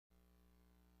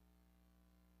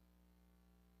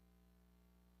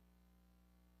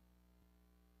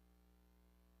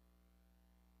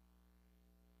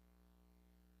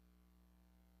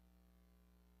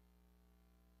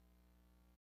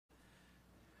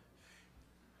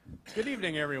Good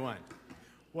evening, everyone.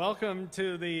 Welcome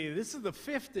to this is the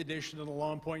 5th edition of the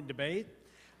Long Point Debate,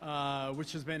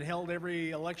 which has been held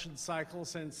every election cycle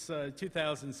since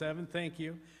 2007. Thank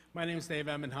you. My name is Dave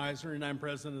Emmenheiser, and I'm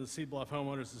president of the Sea Bluff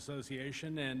Homeowners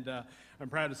Association, and I'm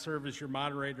proud to serve as your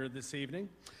moderator this evening.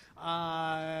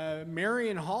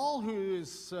 Marion Hall, who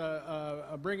is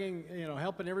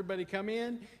helping everybody come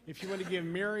in. If you want to give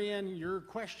Marion your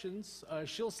questions,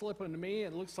 she'll slip them to me.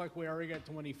 It looks like we already got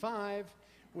 25,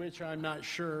 which I'm not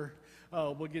sure.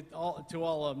 We'll get to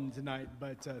all of them tonight,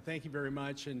 but thank you very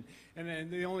much. And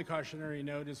the only cautionary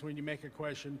note is when you make a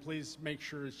question, please make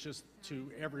sure it's just to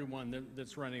everyone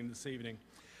that's running this evening.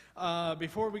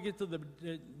 Before we get to the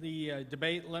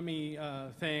debate, let me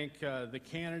thank the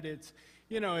candidates.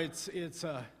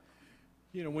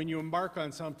 When you embark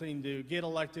on something to get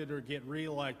elected or get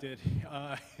reelected,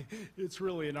 it's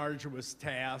really an arduous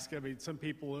task. I mean, some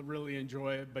people really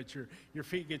enjoy it, but your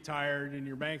feet get tired and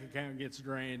your bank account gets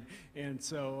drained. And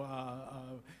so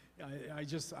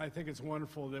I think it's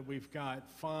wonderful that we've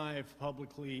got 5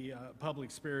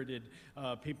 public-spirited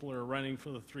people who are running for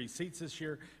the 3 seats this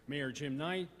year. Mayor Jim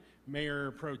Knight,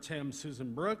 Mayor Pro Tem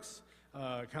Susan Brooks,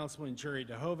 Councilman Jerry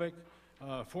DeHovick,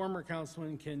 former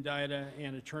Councilman Ken Dida,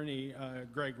 and Attorney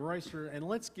Greg Royster, and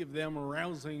let's give them a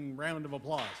rousing round of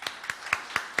applause.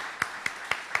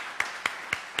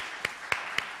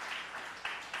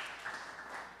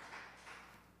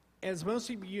 As most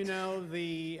of you know,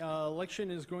 the election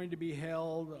is going to be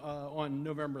held on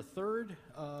November 3rd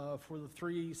for the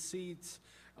 3 seats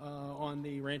on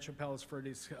the Rancho Palos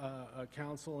Verdes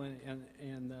Council,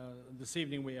 and this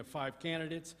evening we have 5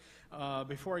 candidates.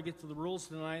 Before I get to the rules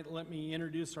tonight, let me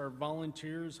introduce our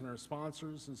volunteers and our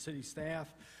sponsors and city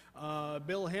staff.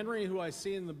 Bill Henry, who I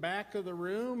see in the back of the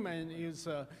room, and who's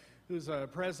a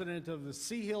president of the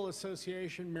Sea Hill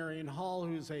Association. Marion Hall,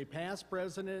 who's a past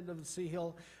president of the Sea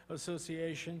Hill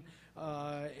Association.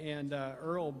 And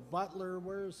Earl Butler,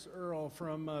 where's Earl,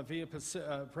 from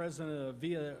president of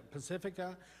Via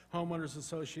Pacifica Homeowners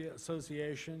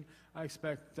Association. I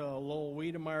expect Lowell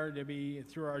Wiedemeyer to be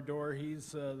through our door.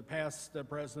 He's the past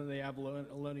president of the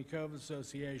Abalone Cove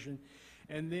Association.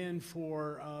 And then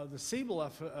for the Sea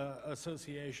Bluff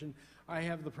Association, I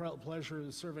have the pleasure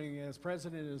of serving as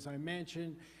president, as I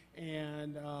mentioned.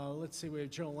 And let's see, we have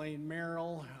Jolene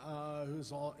Merrill,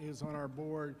 who's on our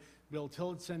board, Bill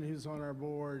Tillotson, who's on our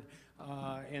board,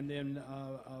 and then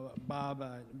Bob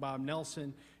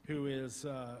Nelson, who is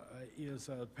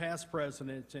a past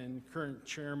president and current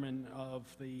chairman of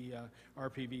the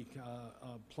RPV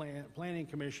Planning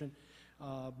Commission.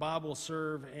 Bob will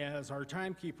serve as our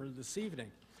timekeeper this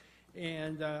evening.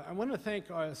 And I want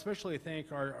to especially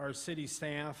thank our city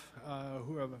staff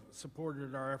who have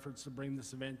supported our efforts to bring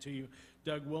this event to you.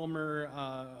 Doug Wilmer,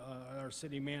 our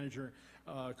city manager,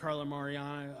 Carla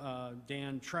Mariana,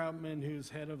 Dan Troutman, who's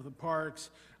head of the parks,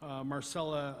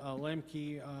 Marcella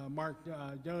Lemke, Mark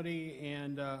Doty,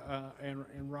 and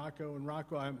Rocco. And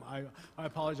Rocco, I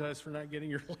apologize for not getting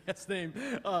your last name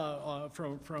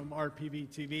from RPV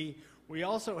TV. We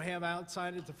also have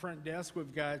outside at the front desk,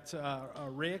 we've got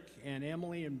Rick and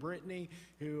Emily and Brittany,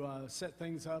 who set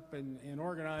things up and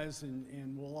organized,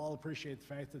 and we'll all appreciate the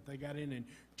fact that they got in and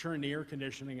turned the air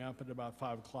conditioning up at about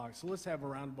 5 o'clock. So let's have a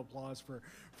round of applause for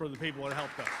the people that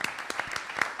helped us.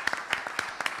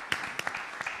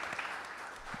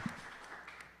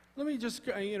 Let me just,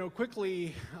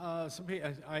 quickly.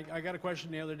 I got a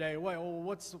question the other day. Well,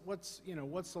 what's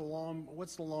the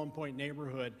Long Point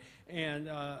neighborhood? And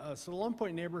so the Long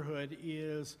Point neighborhood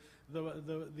is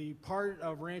the part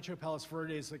of Rancho Palos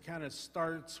Verdes that kind of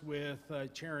starts with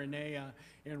Charanea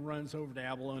and runs over to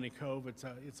Abalone Cove.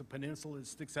 It's a peninsula that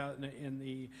sticks out in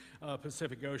the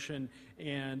Pacific Ocean,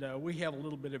 and we have a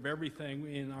little bit of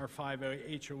everything in our 5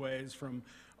 HOAs, from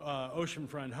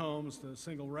oceanfront homes to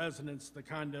single residents, the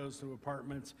condos to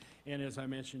apartments, and as I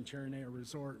mentioned, Charanea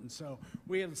Resort. And so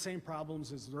we have the same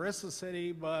problems as the rest of the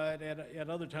city, but at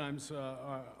other times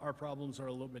our problems are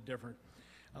a little bit different.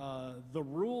 The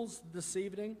rules this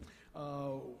evening,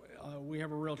 we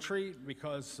have a real treat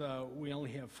because we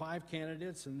only have 5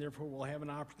 candidates, and therefore we'll have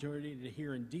an opportunity to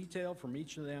hear in detail from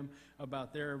each of them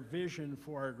about their vision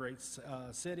for our great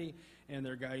city and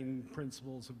their guiding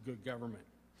principles of good government.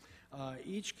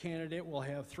 Each candidate will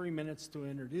have 3 minutes to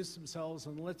introduce themselves,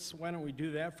 and why don't we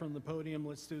do that from the podium?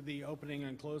 Let's do the opening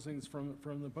and closings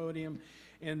from the podium,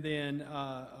 and then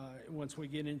once we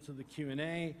get into the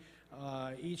Q&A,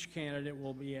 each candidate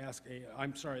will be asked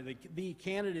the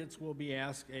candidates will be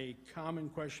asked a common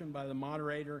question by the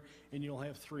moderator, and you'll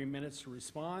have 3 minutes to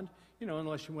respond,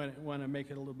 unless you want to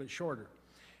make it a little bit shorter.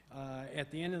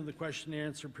 At the end of the question and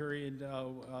answer period,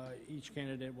 each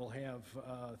candidate will have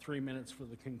 3 minutes for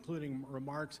the concluding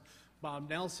remarks. Bob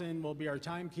Nelson will be our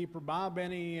timekeeper. Bob,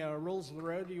 any rules of the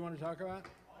road you want to talk about?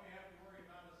 All you have to worry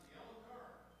about is the yellow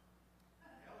card. The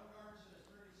yellow card says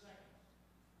 30 seconds.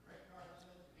 The red card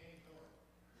says game authority.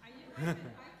 I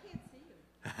can't see you.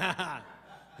 Come on,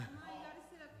 you gotta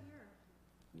sit up here.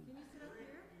 Can you sit up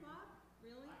here, Bob?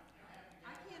 Really?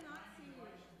 I cannot see you.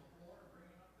 Sorry.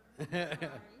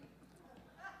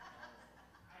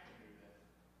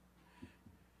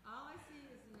 All I see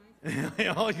is a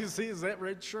nice. All you see is that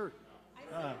red shirt. I see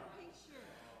a pink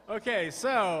shirt. Okay,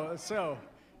 so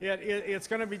it's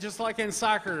going to be just like in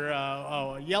soccer.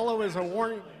 Yellow is a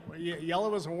warning.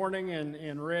 Yellow is a warning,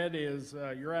 and red is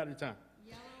you're out of time.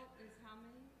 Yellow is how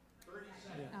many? 30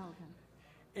 seconds. Oh, okay.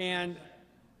 And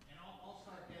And I'll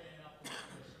start getting up on this.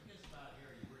 Just about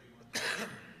here, you really want to.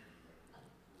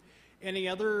 any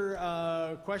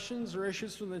other questions or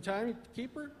issues from the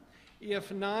timekeeper?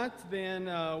 If not, then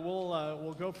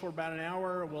we'll go for about an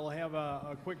hour. We'll have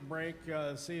a quick break,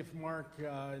 see if Mark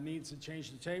needs to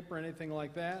change the tape or anything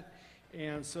like that.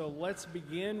 And so let's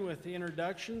begin with the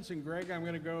introductions. And Greg, I'm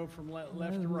going to go from left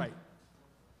to right.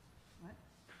 What?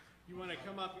 You want to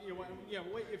come up? Yeah,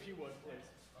 wait, if you would, please.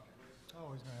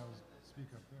 Oh, he's gonna have us speak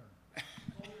up there.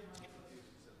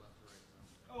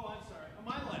 Oh, I'm sorry. On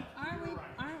my left. Aren't we? You're right.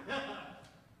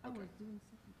 Oh, we're doing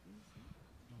second, please.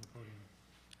 On the podium.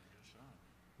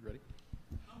 You ready?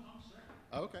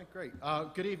 Okay, great.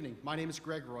 Good evening. My name is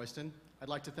Greg Royston. I'd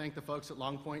like to thank the folks at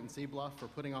Long Point and Seabluff for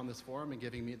putting on this forum and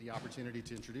giving me the opportunity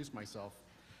to introduce myself.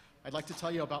 I'd like to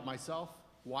tell you about myself,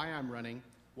 why I'm running,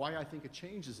 why I think a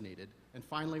change is needed, and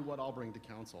finally what I'll bring to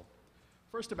council.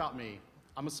 First about me.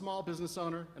 I'm a small business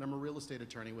owner and I'm a real estate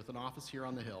attorney with an office here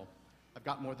on the Hill. I've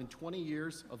got more than 20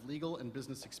 years of legal and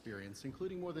business experience,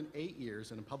 including more than 8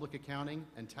 years in public accounting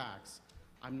and tax.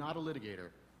 I'm not a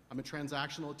litigator. I'm a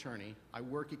transactional attorney. I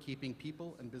work at keeping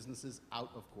people and businesses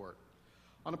out of court.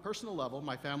 On a personal level,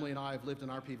 my family and I have lived in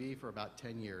RPV for about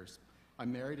 10 years.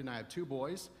 I'm married and I have 2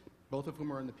 boys, both of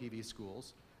whom are in the PV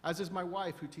schools, as is my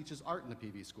wife, who teaches art in the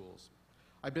PV schools.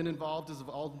 I've been involved as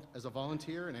a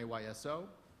volunteer in AYSO,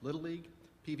 Little League,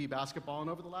 PV basketball, and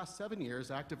over the last 7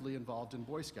 years, actively involved in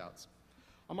Boy Scouts.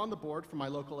 I'm on the board for my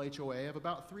local HOA of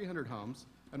about 300 homes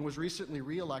and was recently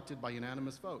re-elected by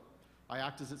unanimous vote. I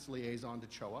act as its liaison to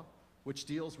CHOA, which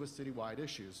deals with citywide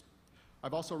issues.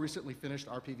 I've also recently finished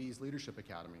RPV's Leadership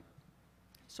Academy.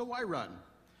 So why run?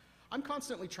 I'm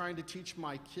constantly trying to teach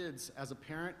my kids as a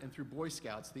parent and through Boy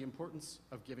Scouts the importance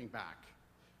of giving back.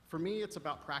 For me, it's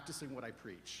about practicing what I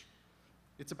preach.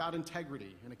 It's about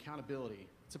integrity and accountability.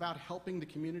 It's about helping the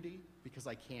community because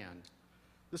I can.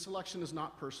 This election is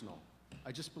not personal.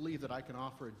 I just believe that I can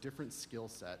offer a different skill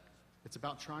set. It's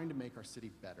about trying to make our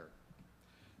city better.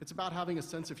 It's about having a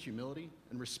sense of humility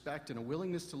and respect and a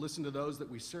willingness to listen to those that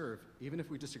we serve, even if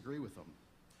we disagree with them.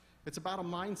 It's about a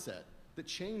mindset that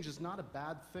change is not a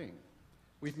bad thing.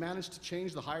 We've managed to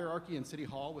change the hierarchy in City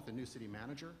Hall with a new city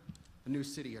manager, a new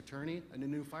city attorney, and a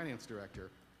new finance director.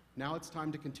 Now it's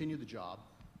time to continue the job.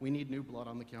 We need new blood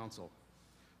on the council.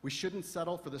 We shouldn't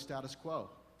settle for the status quo.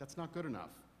 That's not good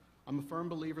enough. I'm a firm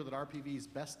believer that RPV's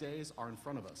best days are in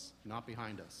front of us, not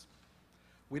behind us.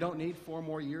 We don't need 4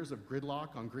 more years of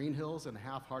gridlock on Green Hills and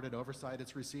half-hearted oversight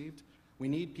it's received. We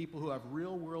need people who have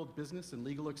real-world business and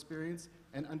legal experience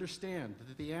and understand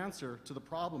that the answer to the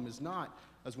problem is not,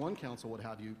 as one council would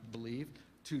have you believe,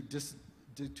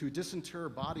 to disinter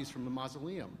bodies from the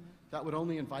mausoleum. That would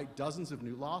only invite dozens of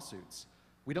new lawsuits.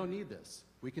 We don't need this.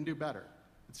 We can do better.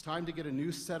 It's time to get a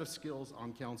new set of skills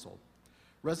on council.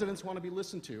 Residents want to be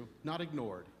listened to, not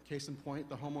ignored. Case in point,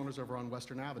 the homeowners over on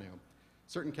Western Avenue.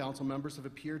 Certain council members have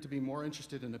appeared to be more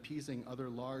interested in appeasing other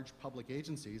large public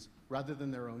agencies rather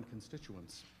than their own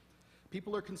constituents.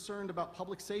 People are concerned about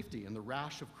public safety and the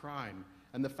rash of crime,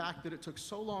 and the fact that it took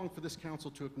so long for this council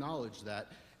to acknowledge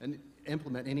that and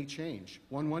implement any change.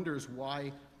 One wonders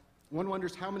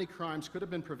how many crimes could have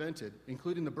been prevented,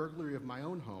 including the burglary of my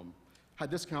own home, had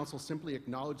this council simply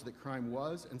acknowledged that crime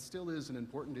was and still is an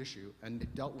important issue and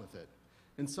dealt with it.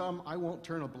 In sum, I won't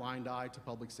turn a blind eye to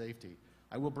public safety.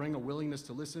 I will bring a willingness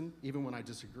to listen even when I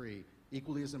disagree.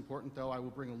 Equally as important, though, I will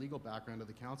bring a legal background to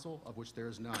the council, of which there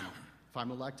is none. If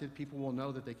I'm elected, people will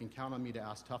know that they can count on me to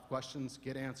ask tough questions,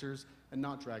 get answers, and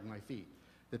not drag my feet.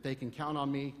 That they can count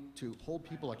on me to hold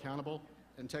people accountable,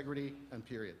 integrity, and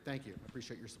period. Thank you. I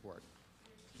appreciate your support.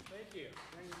 Thank you.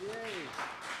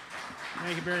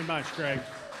 Thank you very much, Greg.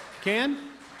 Ken?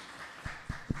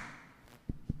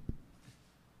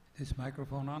 This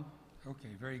microphone on? Okay,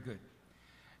 very good.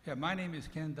 Yeah, my name is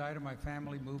Ken Dyder. My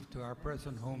family moved to our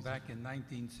present home back in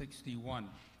 1961.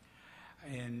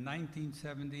 In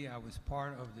 1970, I was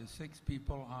part of the 6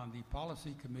 people on the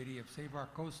policy committee of Save Our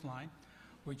Coastline,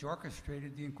 which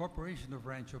orchestrated the incorporation of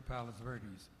Rancho Palos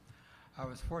Verdes. I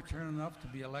was fortunate enough to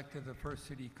be elected to the first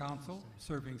city council,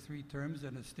 serving 3 terms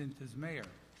and a stint as mayor.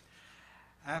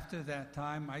 After that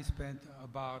time, I spent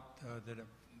about the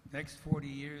next 40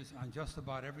 years on just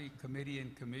about every committee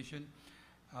and commission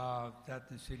that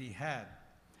the city had.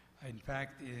 In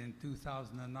fact, in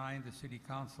 2009, the city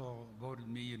council voted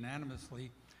me unanimously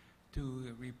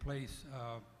to replace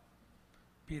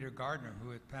Peter Gardner, who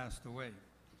had passed away.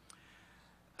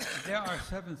 There are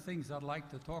 7 things I'd like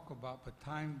to talk about, but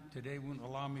time today won't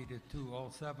allow me to do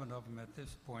all 7 of them at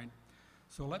this point.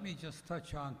 So let me just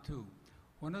touch on 2.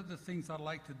 One of the things I'd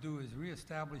like to do is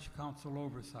reestablish council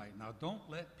oversight. Now, don't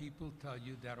let people tell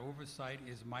you that oversight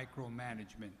is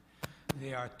micromanagement.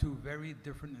 They are 2 very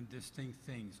different and distinct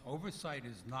things. Oversight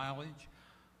is knowledge,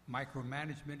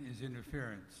 micromanagement is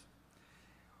interference.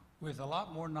 With a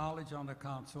lot more knowledge on the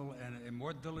council and a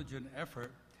more diligent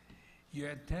effort, you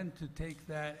intend to take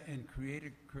that and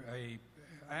create a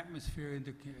atmosphere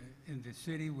in the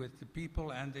city with the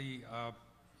people and the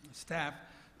staff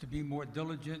to be more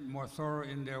diligent, more thorough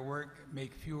in their work,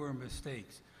 make fewer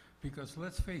mistakes. Because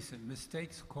let's face it,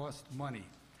 mistakes cost money.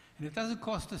 And it doesn't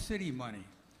cost the city money.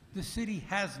 The city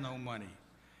has no money.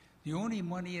 The only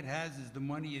money it has is the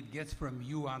money it gets from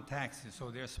you on taxes.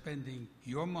 So they're spending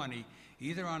your money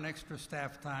either on extra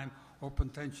staff time or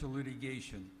potential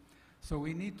litigation. So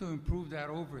we need to improve that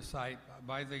oversight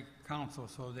by the council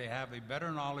so they have a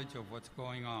better knowledge of what's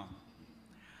going on.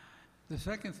 The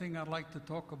second thing I'd like to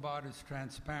talk about is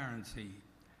transparency.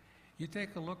 You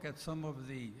take a look at some of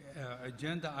the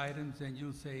agenda items and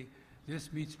you'll say,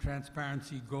 this meets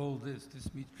transparency goal this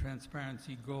meets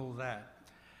transparency goal that.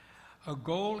 A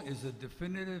goal is a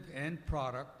definitive end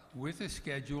product with a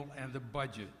schedule and a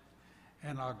budget.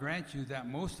 And I'll grant you that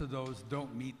most of those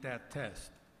don't meet that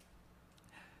test.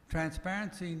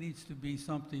 Transparency needs to be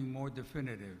something more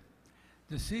definitive.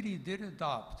 The city did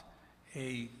adopt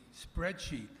a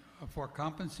spreadsheet for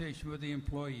compensation for the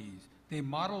employees. They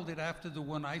modeled it after the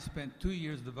one I spent 2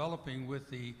 years developing with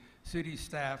the city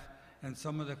staff and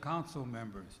some of the council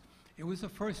members. It was the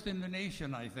first in the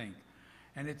nation, I think,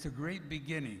 and it's a great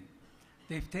beginning.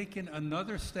 They've taken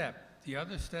another step. The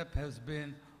other step has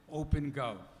been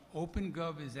OpenGov.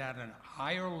 OpenGov is at a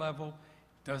higher level,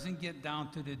 doesn't get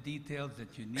down to the details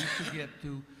that you need to get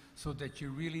to so that you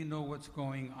really know what's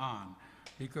going on.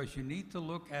 Because you need to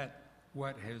look at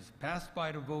what has passed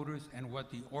by the voters and what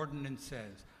the ordinance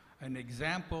says. An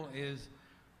example is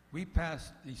we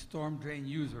passed the storm drain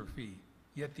user fee,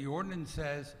 yet the ordinance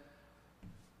says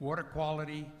water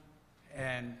quality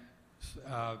and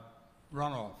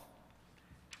runoff.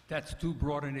 That's too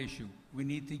broad an issue. We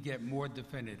need to get more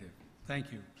definitive.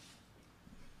 Thank you.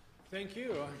 Thank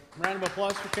you. Round of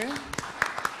applause for Ken.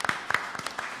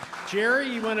 Jerry,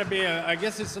 you want to be I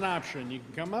guess it's an option. You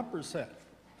can come up or sit.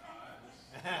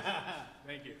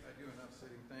 Thank you. I do enough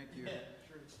sitting. Thank you.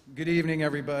 Good evening,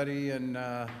 everybody, and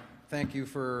thank you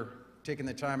for taking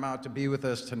the time out to be with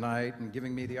us tonight and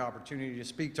giving me the opportunity to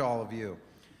speak to all of you.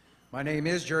 My name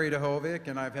is Jerry Dahovic,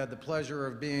 and I've had the pleasure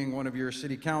of being one of your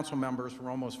city council members for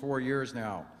almost 4 years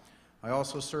now. I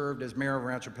also served as mayor of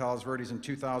Rancho Palos Verdes in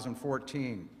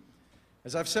 2014.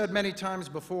 As I've said many times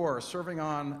before, serving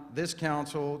on this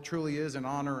council truly is an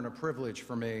honor and a privilege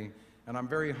for me, and I'm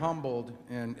very humbled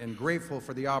and grateful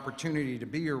for the opportunity to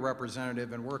be your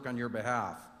representative and work on your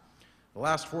behalf. The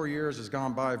last 4 years has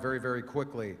gone by very, very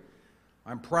quickly.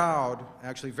 I'm proud,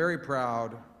 actually very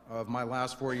proud, of my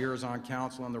last 4 years on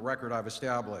council and the record I've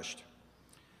established.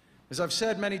 As I've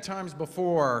said many times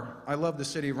before, I love the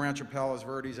city of Rancho Palos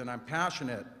Verdes, and I'm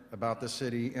passionate about the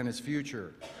city and its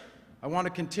future. I want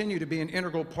to continue to be an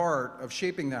integral part of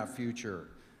shaping that future.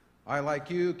 I, like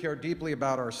you, care deeply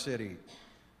about our city.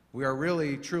 We are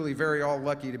really, truly very all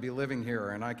lucky to be living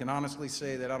here, and I can honestly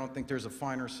say that I don't think there's a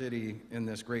finer city in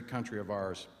this great country of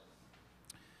ours.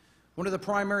 One of the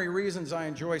primary reasons I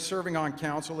enjoy serving on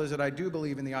council is that I do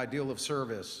believe in the ideal of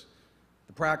service,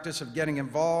 the practice of getting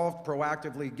involved,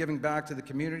 proactively giving back to the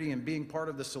community, and being part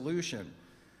of the solution.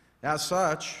 As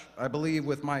such, I believe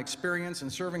with my experience in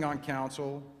serving on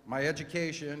council, my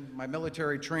education, my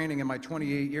military training, and my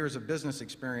 28 years of business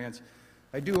experience,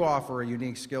 I do offer a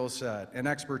unique skill set and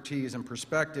expertise and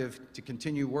perspective to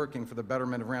continue working for the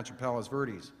betterment of Rancho Palos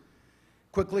Verdes.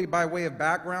 Quickly, by way of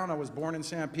background, I was born in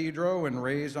San Pedro and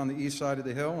raised on the east side of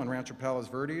the hill in Rancho Palos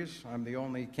Verdes. I'm the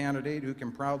only candidate who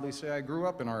can proudly say I grew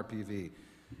up in RPV.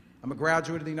 I'm a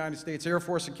graduate of the United States Air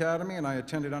Force Academy, and I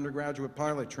attended undergraduate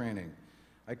pilot training.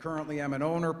 I currently am an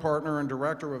owner, partner, and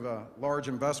director of a large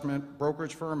investment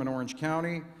brokerage firm in Orange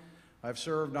County. I've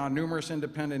served on numerous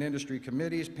independent industry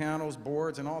committees, panels,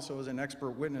 boards, and also as an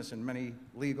expert witness in many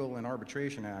legal and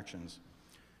arbitration actions.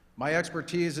 My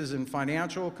expertise is in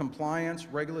financial, compliance,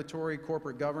 regulatory,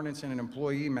 corporate governance, and in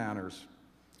employee matters.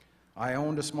 I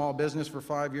owned a small business for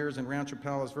 5 years in Rancho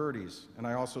Palos Verdes, and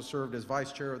I also served as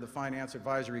vice chair of the Finance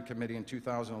Advisory Committee in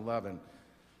 2011.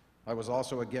 I was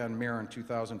also, again, mayor in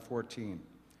 2014.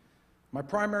 My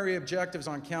primary objectives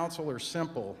on council are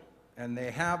simple, and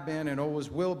they have been and always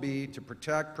will be to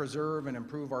protect, preserve, and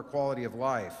improve our quality of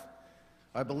life.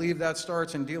 I believe that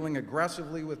starts in dealing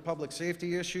aggressively with public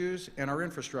safety issues and our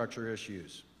infrastructure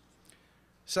issues.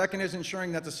 Second is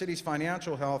ensuring that the city's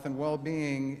financial health and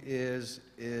well-being is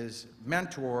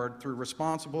mentored through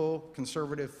responsible,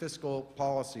 conservative fiscal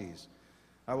policies.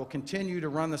 I will continue to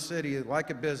run the city like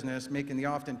a business, making the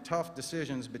often tough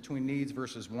decisions between needs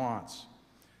versus wants.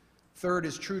 Third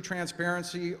is true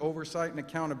transparency, oversight, and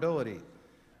accountability.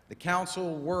 The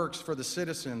council works for the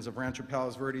citizens of Rancho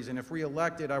Palos Verdes, and if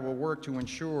re-elected, I will work to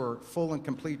ensure full and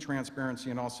complete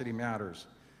transparency in all city matters.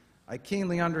 I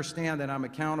keenly understand that I'm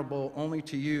accountable only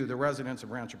to you, the residents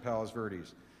of Rancho Palos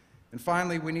Verdes. And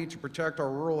finally, we need to protect our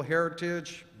rural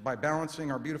heritage by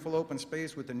balancing our beautiful open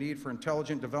space with the need for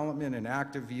intelligent development and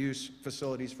active use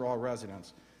facilities for all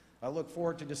residents. I look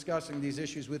forward to discussing these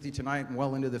issues with you tonight and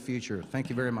well into the future. Thank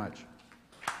you very much.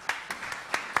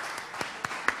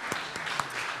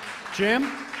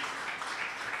 Jim?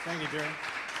 Thank you, Jerry.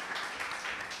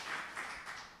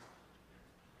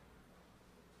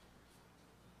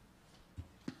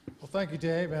 Well, thank you,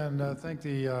 Dave, and thank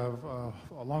the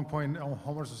Long Point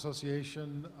Homeowners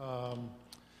Association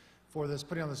for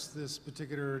putting on this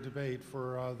particular debate,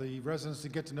 for the residents to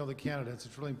get to know the candidates.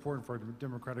 It's really important for our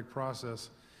democratic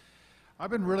process. I've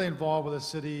been really involved with the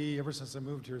city ever since I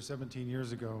moved here 17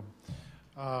 years ago.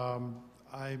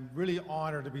 I'm really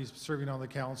honored to be serving on the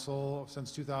council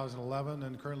since 2011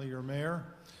 and currently your mayor.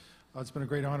 It's been a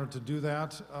great honor to do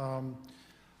that.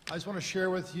 I just want to share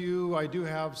with you, I do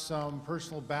have some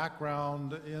personal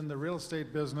background in the real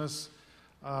estate business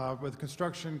with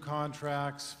construction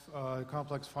contracts,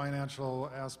 complex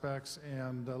financial aspects,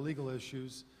 and legal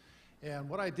issues. And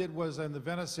what I did was in the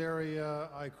Venice area,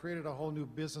 I created a whole new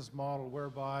business model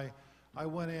whereby I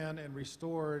went in and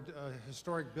restored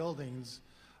historic buildings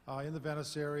in the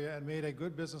Venice area and made a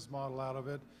good business model out of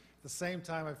it. At the same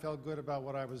time, I felt good about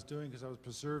what I was doing because I was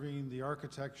preserving the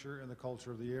architecture and the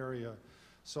culture of the area.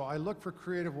 So I look for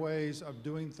creative ways of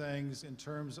doing things in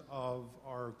terms of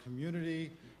our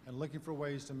community and looking for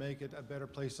ways to make it a better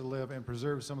place to live and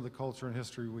preserve some of the culture and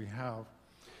history we have.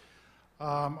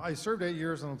 I served 8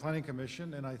 years on the Planning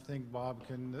Commission, and I think Bob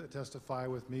can testify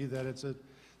with me that it's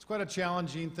quite a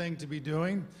challenging thing to be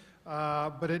doing,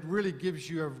 but it really gives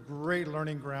you a great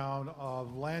learning ground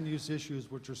of land use issues,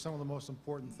 which are some of the most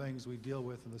important things we deal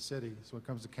with in the city, so when it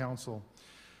comes to council.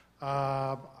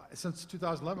 Since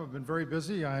 2011, I've been very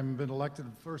busy. I've been elected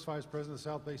first vice president of the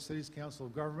South Bay Cities Council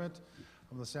of Government.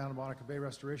 I'm the Santa Monica Bay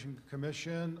Restoration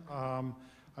Commission.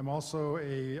 I'm also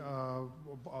a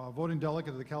voting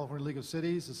delegate of the California League of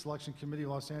Cities, the Selection Committee of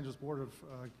Los Angeles Board of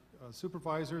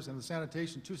Supervisors, and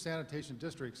the two sanitation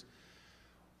districts.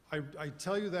 I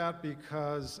tell you that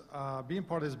because being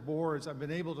part of these boards, I've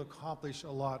been able to accomplish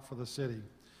a lot for the city.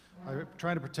 I'm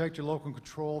trying to protect your local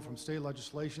control from state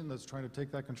legislation that's trying to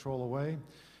take that control away,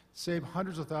 save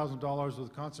hundreds of thousands of dollars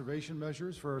with conservation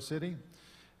measures for our city,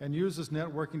 and use this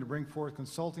networking to bring forth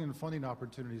consulting and funding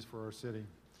opportunities for our city.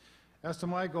 As to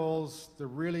my goals, they're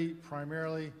really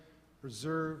primarily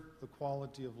preserve the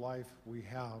quality of life we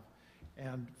have,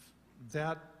 and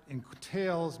that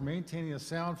entails maintaining a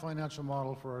sound financial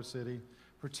model for our city,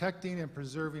 protecting and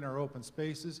preserving our open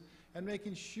spaces, and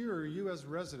making sure you as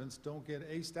residents don't get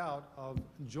aced out of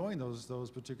enjoying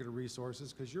those particular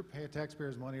resources because your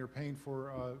taxpayers' money are paying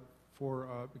for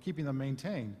keeping them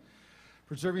maintained.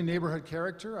 Preserving neighborhood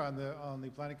character on the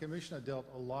Planning Commission, I dealt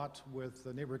a lot with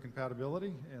neighborhood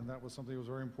compatibility, and that was something that was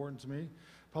very important to me.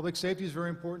 Public safety is very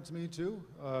important to me too.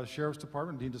 Sheriff's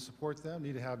Department need to support them,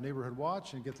 need to have neighborhood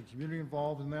watch and get the community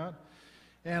involved in that.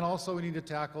 And also we need to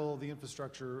tackle the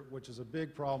infrastructure, which is a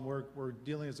big problem we're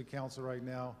dealing as a council right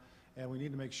now, and we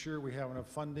need to make sure we have enough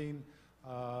funding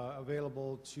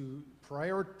available to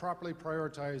properly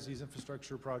prioritize these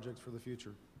infrastructure projects for the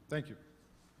future. Thank you.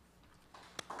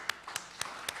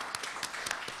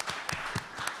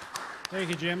 Thank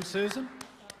you, Jim. Susan?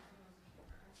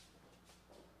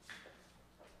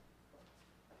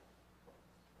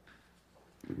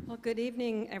 Well, good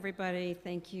evening, everybody.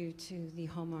 Thank you to the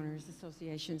homeowners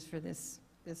associations for this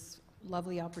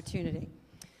lovely opportunity.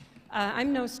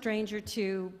 I'm no stranger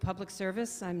to public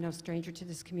service. I'm no stranger to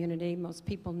this community. Most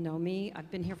people know me. I've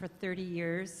been here for 30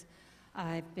 years.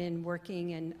 I've been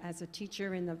working as a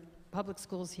teacher in the public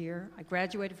schools here. I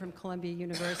graduated from Columbia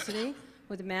University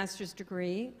with a master's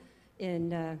degree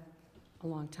in a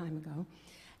long time ago,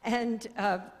 and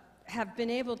have been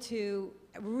able to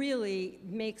really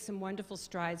make some wonderful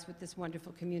strides with this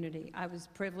wonderful community. I was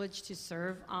privileged to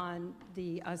serve on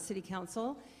the City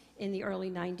Council in the early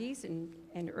 90s and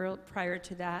prior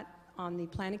to that on the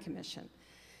Planning Commission.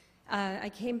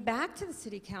 I came back to the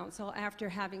City Council after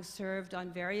having served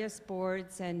on various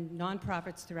boards and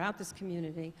nonprofits throughout this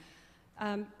community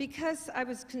because I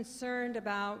was concerned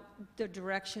about the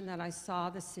direction that I saw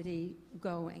the city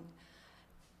going.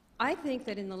 I think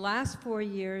that in the last 4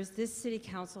 years, this City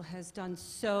Council has done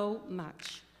so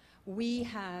much. We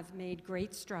have made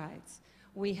great strides.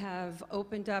 We have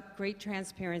opened up great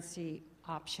transparency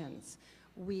options.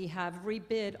 We have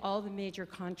rebid all the major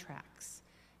contracts.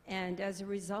 And as a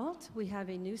result, we have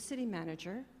a new city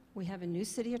manager, we have a new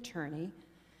city attorney,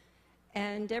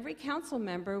 and every council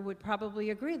member would probably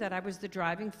agree that I was the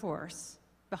driving force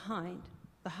behind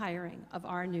the hiring of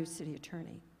our new city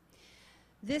attorney.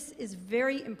 This is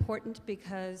very important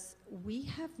because we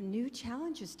have new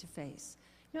challenges to face.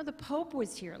 You know, the Pope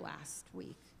was here last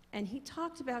week, and he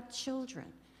talked about children,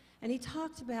 and he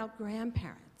talked about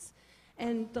grandparents,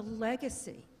 and the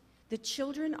legacy. The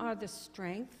children are the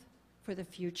strength for the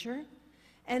future,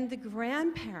 and the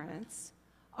grandparents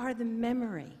are the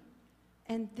memory,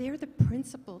 and they're the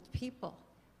principled people.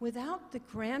 Without the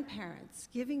grandparents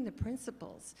giving the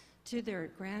principles to their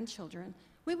grandchildren,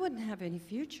 we wouldn't have any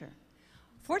future.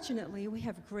 Fortunately, we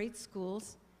have great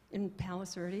schools in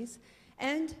Palos Verdes,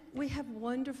 and we have a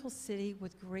wonderful city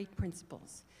with great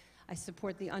principles. I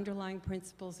support the underlying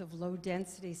principles of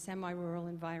low-density, semi-rural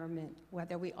environment,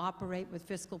 whether we operate with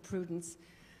fiscal prudence.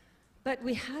 But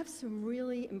we have some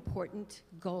really important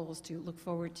goals to look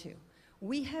forward to.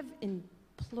 We have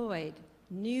employed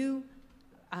new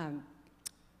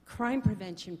crime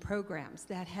prevention programs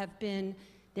that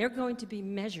they're going to be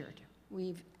measured.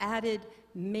 We've added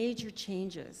major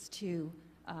changes to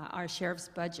our sheriff's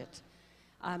budget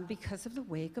because of the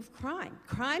wake of crime.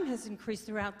 Crime has increased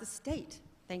throughout the state.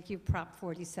 Thank you, Prop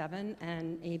 47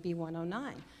 and AB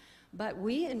 109. But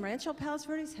we in Rancho Palos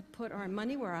Verdes have put our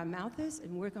money where our mouth is,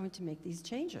 and we're going to make these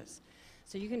changes.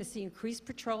 So you're going to see increased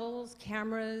patrols,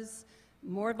 cameras,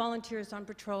 more volunteers on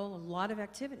patrol, a lot of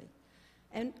activity.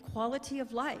 And quality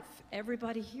of life.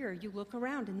 Everybody here, you look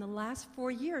around, in the last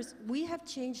 4 years, we have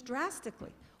changed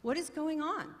drastically. What is going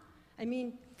on? I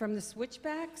mean, from the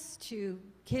switchbacks to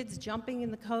kids jumping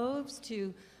in the coves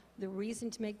to the reason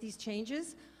to make these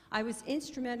changes, I was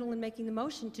instrumental in making the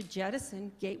motion to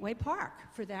jettison Gateway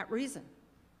Park for that reason.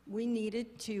 We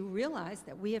needed to realize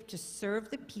that we have to serve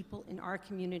the people in our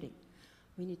community.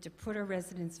 We need to put our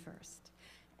residents first.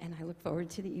 And I look forward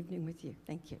to the evening with you.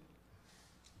 Thank you.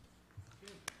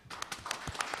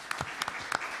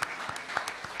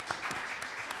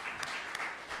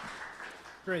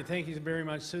 Great, thank you very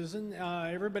much, Susan.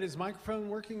 Everybody's microphone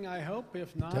working, I hope.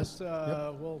 If not, Yes.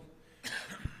 Yep. We'll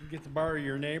get to borrow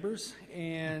your neighbors.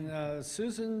 And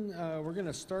Susan, we're going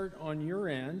to start on your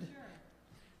end.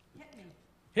 Sure. Hit me.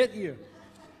 Hit you.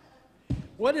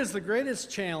 What is the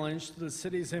greatest challenge to the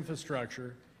city's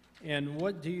infrastructure, and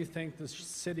what do you think the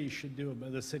city should do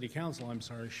about the city council?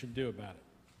 Should do about it?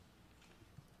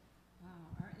 Wow,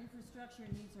 our infrastructure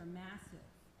needs are massive.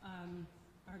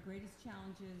 Our greatest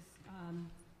challenges,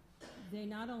 they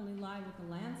not only lie with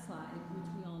the landslide, which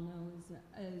we all know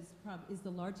is the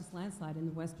largest landslide in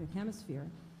the Western Hemisphere,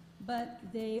 but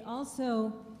they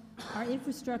also, our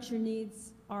infrastructure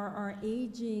needs are our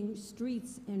aging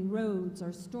streets and roads,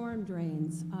 our storm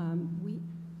drains. We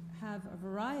have a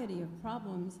variety of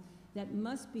problems that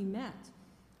must be met.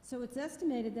 So it's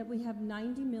estimated that we have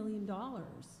 $90 million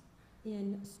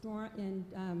in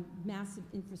massive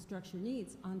infrastructure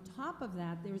needs. On top of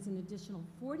that, there's an additional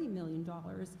 $40 million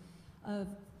of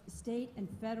state and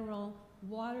federal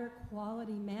water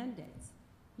quality mandates.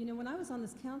 You know, when I was on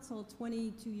this council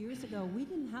 22 years ago, we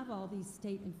didn't have all these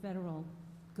state and federal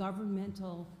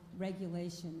governmental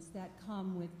regulations that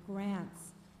come with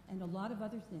grants and a lot of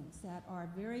other things that are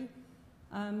very,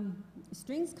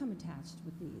 strings come attached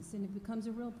with these, and it becomes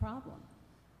a real problem.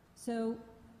 So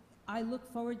I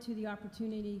look forward to the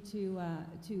opportunity to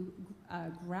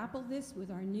grapple this with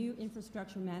our new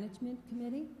Infrastructure Management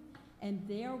Committee, and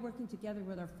they are working together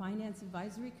with our Finance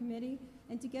Advisory Committee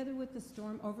and together with the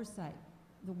Storm Oversight,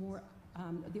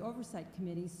 the Oversight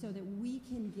Committee, so that we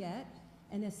can get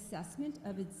an assessment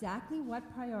of exactly what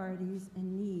priorities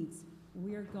and needs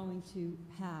we're going to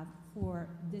have for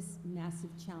this massive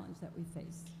challenge that we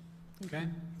face. Okay,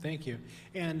 thank you.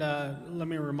 And let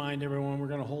me remind everyone, we're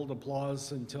going to hold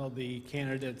applause until the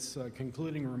candidates'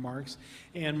 concluding remarks.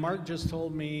 And Mark just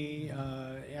told me,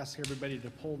 ask everybody to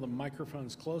pull the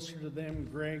microphones closer to them.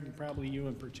 Greg, probably you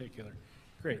in particular.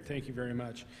 Great, thank you very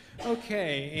much.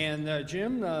 Okay, and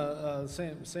Jim,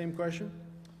 same question?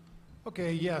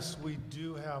 Okay, yes, we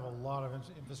do have a lot of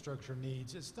infrastructure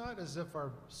needs. It's not as if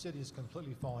our city is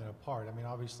completely falling apart. I mean,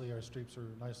 obviously our streets are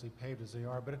nicely paved as they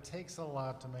are, but it takes a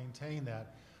lot to maintain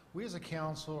that. We as a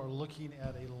council are looking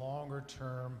at a longer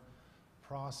term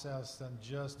process than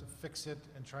just fix it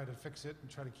and try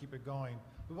to keep it going.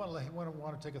 We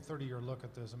want to take a 30-year look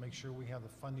at this and make sure we have the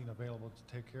funding available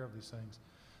to take care of these things.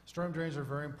 Storm drains are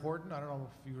very important. I don't know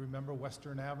if you remember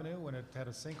Western Avenue when it had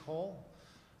a sinkhole.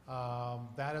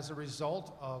 That is a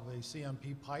result of a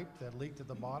CMP pipe that leaked at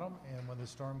the bottom, and when the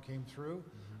storm came through,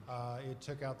 it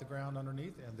took out the ground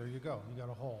underneath, and there you go, you got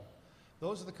a hole.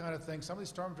 Those are the kind of things, some of these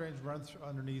storm drains run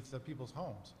underneath people's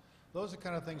homes. Those are the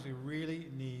kind of things we really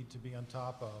need to be on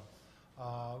top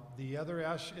of. The other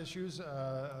issues,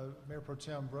 Mayor Pro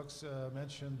Tem Brooks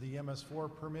mentioned the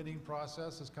MS4 permitting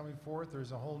process is coming forth.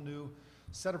 There's a whole new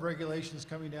set of regulations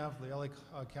coming down from the LA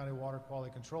County Water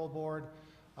Quality Control Board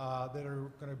that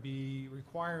are going to be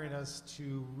requiring us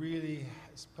to really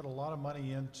put a lot of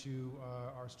money into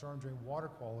our storm drain water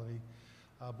quality,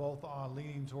 both on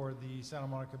leaning toward the Santa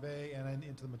Monica Bay and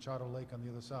into the Machado Lake on the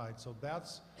other side. So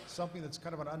that's something that's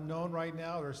kind of an unknown right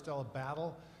now. There's still a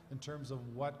battle in terms of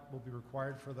what will be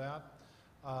required for that.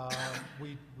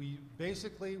 We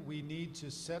need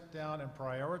to sit down and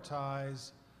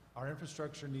prioritize our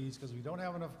infrastructure needs because we don't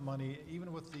have enough money,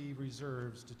 even with the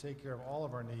reserves, to take care of all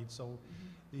of our needs. So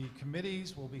the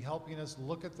committees will be helping us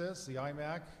look at this, the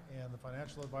IMAC and the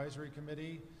Financial Advisory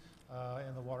Committee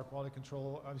and the Water Quality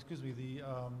Control, the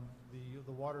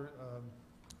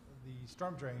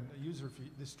Storm Drain User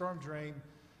Fee, the Storm Drain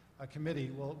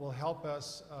Committee will help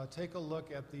us take a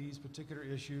look at these particular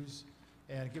issues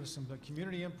and give us some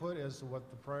community input as to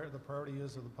what the priority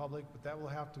is of the public, but that will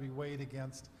have to be weighed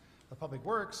against the Public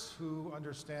Works, who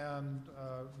understand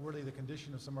really the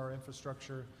condition of some of our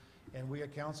infrastructure, and we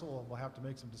at council will have to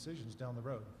make some decisions down the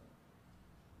road.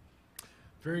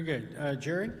 Very good.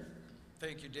 Jerry?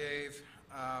 Thank you, Dave.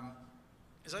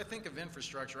 As I think of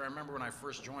infrastructure, I remember when I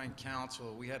first joined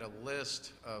council, we had a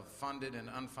list of funded and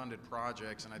unfunded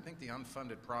projects, and I think the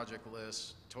unfunded project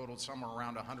list totaled somewhere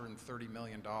around $130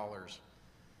 million.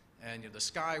 And the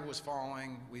sky was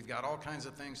falling. We've got all kinds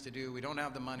of things to do. We don't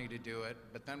have the money to do it.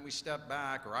 But then we stepped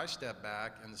back, or I stepped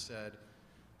back and said,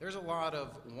 there's a lot of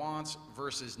wants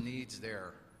versus needs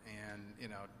there. And,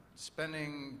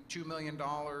 spending $2 million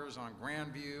on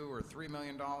Grandview or $3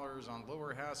 million on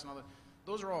Lower Hess and all that,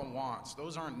 those are all wants.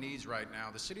 Those aren't needs right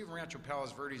now. The city of Rancho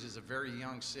Palos Verdes is a very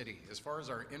young city. As far as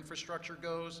our infrastructure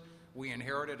goes, we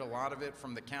inherited a lot of it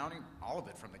from the county, all of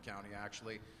it from the county,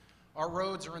 actually. Our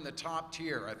roads are in the top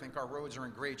tier. I think our roads are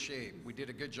in great shape. We did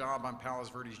a good job on Palos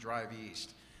Verdes Drive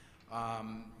East.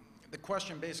 The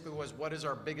question basically was, what is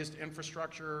our biggest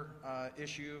infrastructure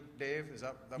issue, Dave? Is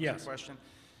that Yes. the question?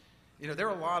 There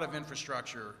are a lot of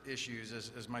infrastructure issues,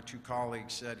 as my two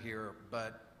colleagues said here,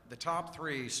 but the top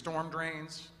three, storm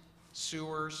drains,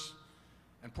 sewers,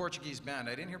 and Portuguese Bend.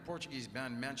 I didn't hear Portuguese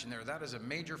Bend mentioned there. That is a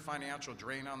major financial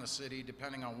drain on the city.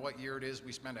 Depending on what year it is,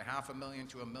 we spend $500,000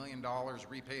 to $1 million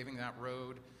repaving that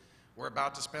road. We're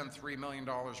about to spend $3 million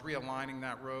realigning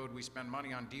that road. We spend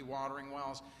money on dewatering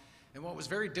wells. And what was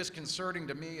very disconcerting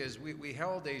to me is we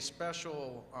held a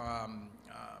special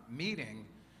meeting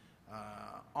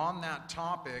on that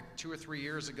topic 2 or 3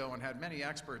 years ago and had many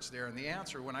experts there. And the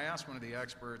answer, when I asked one of the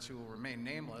experts, who will remain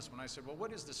nameless, when I said, well,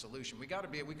 what is the solution? We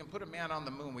can put a man on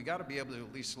the moon. We got to be able to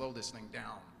at least slow this thing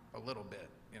down a little bit,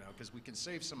 because we can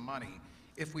save some money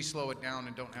if we slow it down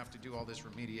and don't have to do all this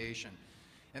remediation.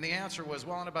 And the answer was,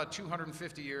 well, in about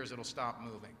 250 years, it'll stop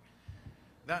moving.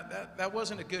 That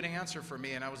wasn't a good answer for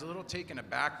me, and I was a little taken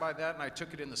aback by that, and I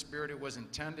took it in the spirit it was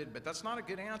intended, but that's not a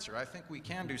good answer. I think we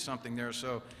can do something there.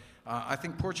 So I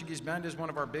think Portuguese Bend is one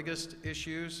of our biggest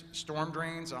issues. Storm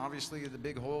drains, obviously the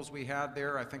big holes we had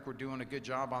there, I think we're doing a good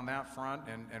job on that front,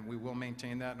 and we will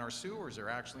maintain that. And our sewers are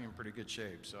actually in pretty good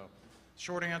shape. So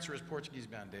short answer is Portuguese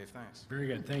Bend, Dave. Thanks. Very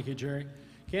good. Thank you, Jerry.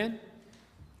 Ken?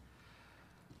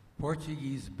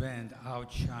 Portuguese Bend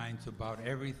outshines about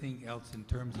everything else in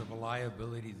terms of a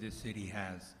liability this city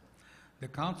has. The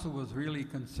council was really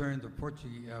concerned of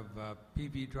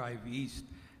PV Drive East,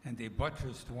 and they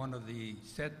buttressed one of the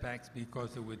setbacks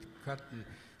because it would cut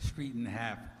the street in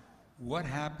half. What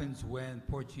happens when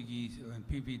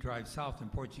PV Drive South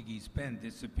and Portuguese Bend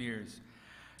disappears?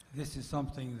 This is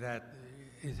something that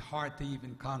is hard to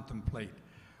even contemplate.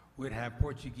 would have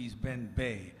Portuguese Bend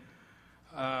Bay.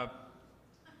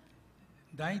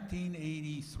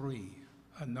 1983,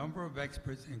 a number of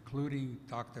experts, including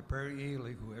Dr. Perry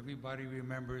Ailey, who everybody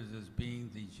remembers as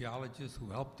being the geologist who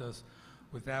helped us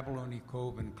with Abalone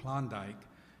Cove and Klondike.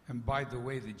 And by the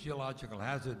way, the Geological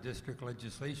Hazard District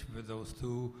legislation for those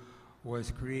two was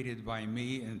created by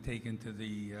me and taken to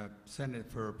the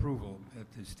Senate for approval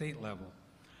at the state level.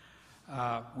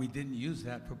 We didn't use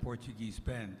that for Portuguese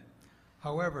Bend.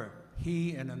 However,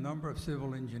 he and a number of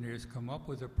civil engineers come up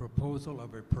with a proposal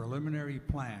of a preliminary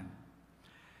plan.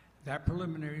 That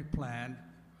preliminary plan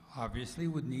obviously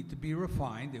would need to be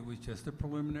refined. It was just a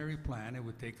preliminary plan. It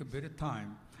would take a bit of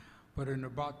time. But in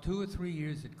about 2 or 3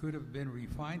 years, it could have been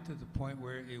refined to the point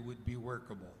where it would be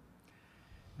workable.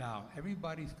 Now,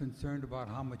 everybody's concerned about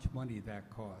how much money that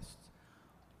costs.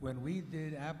 When we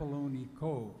did Abalone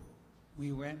Cove,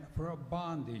 we went for a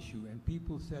bond issue, and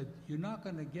people said, you're not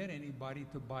going to get anybody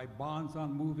to buy bonds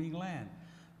on moving land.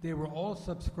 They were all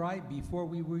subscribed before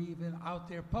we were even out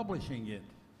there publishing it.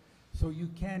 So you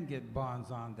can get bonds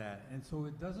on that. And so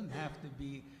it doesn't have to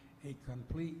be a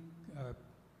complete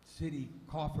city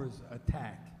coffers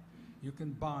attack. You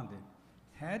can bond it.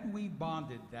 Had we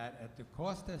bonded that at the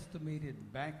cost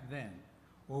estimated back then,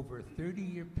 over a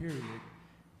 30-year period,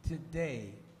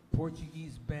 today,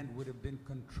 Portuguese Bend would have been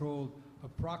controlled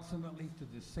approximately to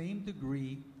the same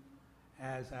degree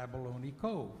as Abalone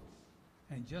Cove.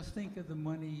 And just think of the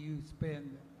money you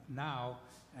spend now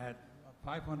at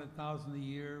 $500,000 a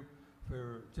year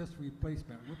for just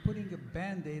replacement. We're putting a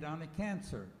Band-Aid on a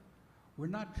cancer. We're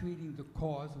not treating the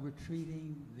cause, we're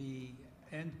treating the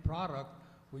end product,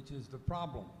 which is the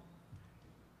problem.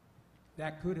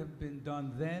 That could have been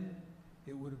done then,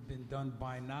 it would have been done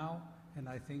by now, and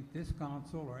I think this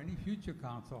council or any future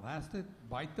council has to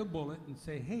bite the bullet and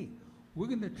say, hey, we're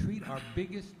going to treat our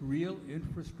biggest real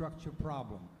infrastructure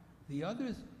problem. The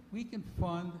others we can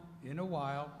fund in a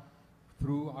while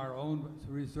through our own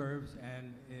reserves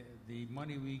and the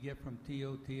money we get from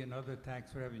TOT and other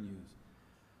tax revenues.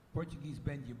 Portuguese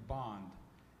Bend, you bond,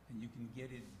 and you can get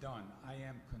it done. I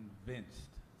am convinced.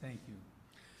 Thank you.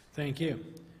 Thank you.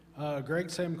 Greg,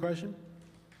 same question?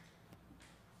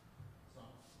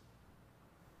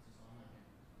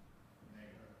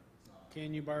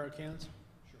 Can you borrow cans?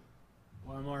 Sure.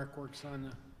 While Mark works on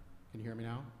the... Can you hear me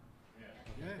now? Yeah.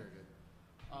 Okay, very good.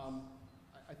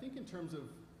 I think in terms of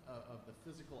the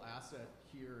physical asset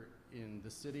here in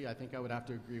the city, I think I would have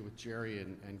to agree with Jerry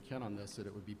and Ken on this, that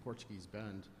it would be Portuguese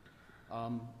Bend.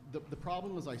 The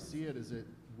problem as I see it is that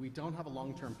we don't have a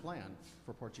long-term plan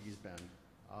for Portuguese Bend.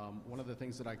 One of the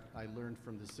things that I learned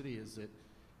from the city is that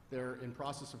they're in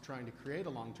process of trying to create a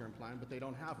long-term plan, but they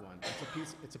don't have one.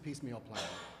 It's a piecemeal plan.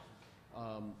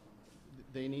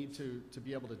 They need to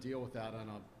be able to deal with that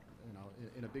on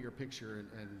in a bigger picture,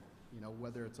 and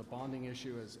whether it's a bonding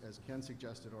issue, as Ken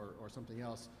suggested, or something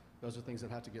else, those are things that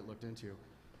have to get looked into.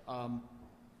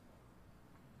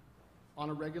 On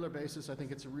a regular basis, I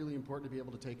think it's really important to be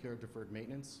able to take care of deferred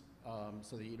maintenance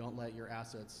so that you don't let your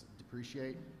assets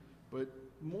depreciate. But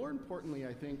more importantly,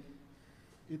 I think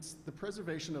it's the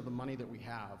preservation of the money that we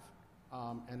have.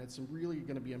 And it's really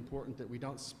going to be important that we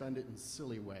don't spend it in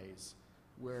silly ways,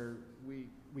 where we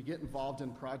get involved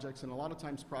in projects, and a lot of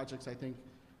times projects, I think,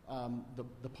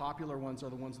 the popular ones are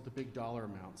the ones with the big dollar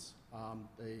amounts.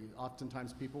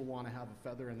 Oftentimes people want to have a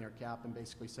feather in their cap and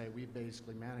basically say, we've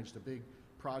basically managed a big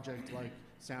project like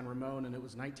San Ramon, and it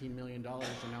was $19 million,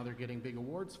 and now they're getting big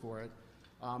awards for it.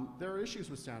 There are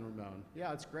issues with San Ramon.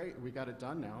 Yeah, it's great, we got it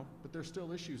done now, but there's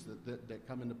still issues that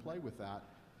come into play with that.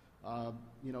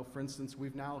 For instance,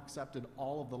 we've now accepted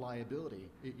all of the liability.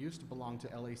 It used to belong to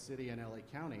LA City and LA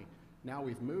County. Now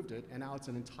we've moved it, and now it's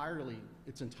entirely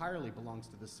belongs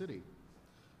to the city.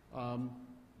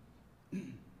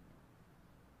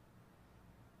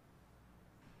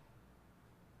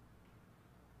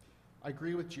 I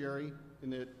agree with Jerry in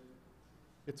that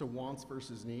it's a wants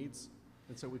versus needs,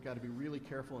 and so we've got to be really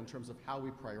careful in terms of how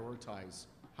we prioritize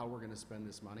how we're going to spend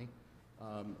this money.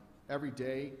 Every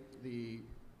day, the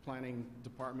planning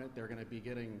department, they're going to be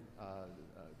getting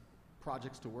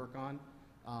projects to work on.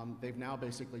 They've now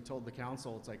basically told the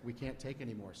council, it's like, we can't take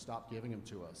any more, stop giving them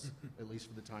to us, at least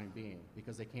for the time being,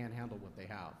 because they can't handle what they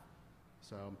have.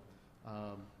 So,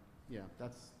 yeah,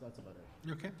 that's about it.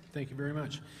 Okay, thank you very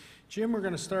much. Jim, we're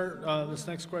going to start this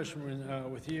next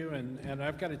question with you, and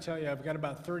I've got to tell you, I've got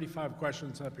about 35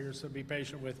 questions up here, so be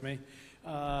patient with me.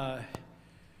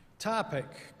 Topic,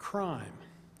 crime.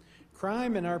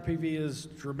 Crime in RPV has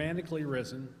dramatically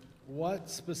risen. What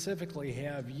specifically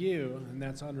have you, and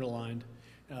that's underlined,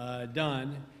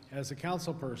 done as a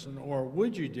council person, or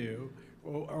would you do,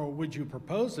 or would you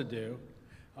propose to do,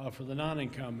 for the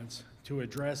non-incumbents to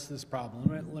address this problem.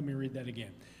 Let me read that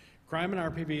again. Crime in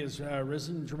RPV has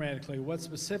risen dramatically. What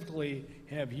specifically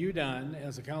have you done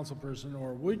as a council person,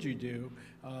 or would you do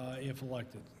if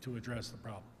elected, to address the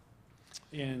problem?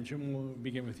 And Jim, we'll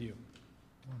begin with you.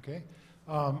 Okay.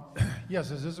 Yes,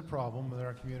 this is a problem in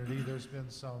our community. There's been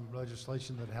some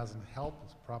legislation that hasn't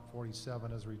helped. Prop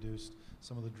 47 has reduced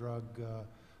some of the drug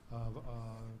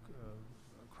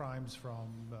crimes from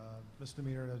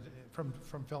misdemeanor,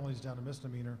 from felonies down to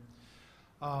misdemeanor.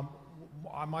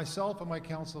 Myself and my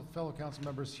fellow council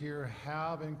members here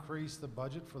have increased the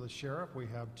budget for the sheriff. We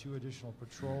have 2 additional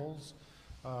patrols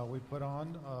we put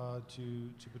on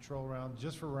to patrol around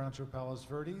just for Rancho Palos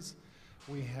Verdes.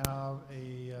 We have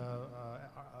a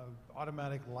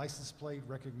automatic license plate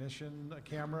recognition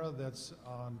camera that's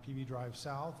on PV Drive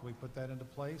South. We put that into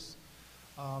place.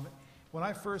 When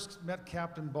I first met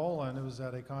Captain Bolin, it was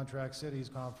at a Contract Cities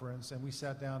conference, and we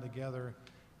sat down together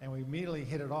and we immediately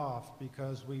hit it off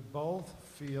because we both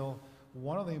feel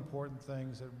one of the important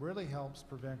things that really helps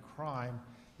prevent crime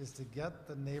is to get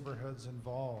the neighborhoods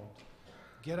involved.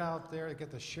 Get out there,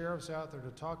 get the sheriffs out there to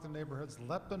talk to the neighborhoods,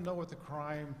 let them know what the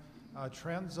crime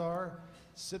trends are,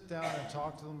 sit down and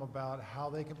talk to them about how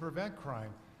they can prevent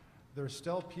crime. There's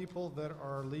still people that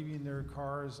are leaving their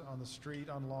cars on the street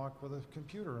unlocked with a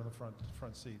computer in the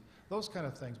front seat. Those kind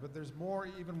of things. But there's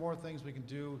even more things we can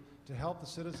do to help the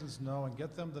citizens know and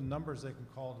get them the numbers they can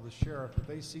call to the sheriff if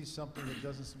they see something that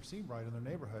doesn't seem right in their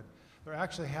neighborhood. There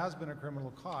actually has been a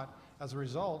criminal caught as a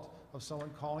result of someone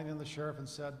calling in the sheriff and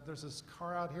said, there's this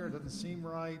car out here, it doesn't seem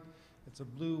right. It's a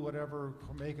blue whatever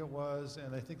make it was,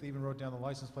 and I think they even wrote down the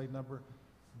license plate number.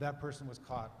 That person was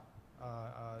caught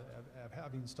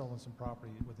having stolen some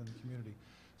property within the community.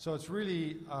 So it's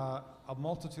really a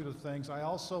multitude of things. I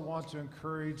also want to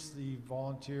encourage the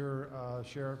volunteer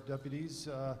sheriff deputies.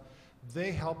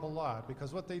 They help a lot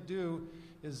because what they do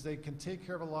is they can take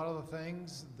care of a lot of the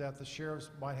things that the sheriffs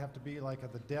might have to be like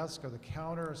at the desk or the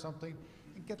counter or something,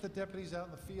 and get the deputies out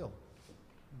in the field,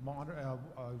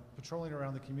 patrolling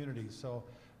around the community. So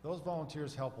those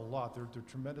volunteers help a lot. They're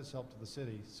tremendous help to the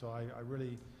city. So I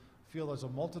really feel there's a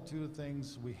multitude of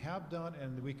things we have done,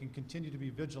 and we can continue to be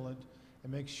vigilant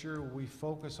and make sure we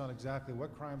focus on exactly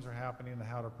what crimes are happening and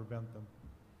how to prevent them.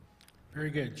 Very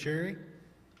good. Cherry?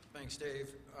 Thanks,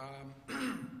 Dave.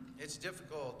 It's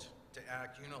difficult to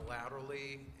act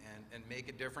unilaterally and make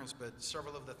a difference, but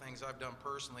several of the things I've done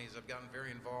personally is I've gotten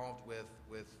very involved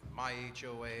with my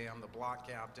HOA. I'm the block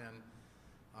captain,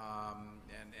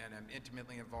 and I'm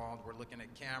intimately involved. We're looking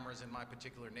at cameras in my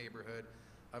particular neighborhood.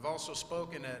 I've also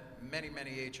spoken at many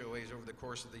HOAs over the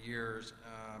course of the years,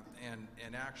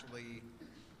 and actually,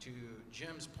 to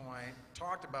Jim's point,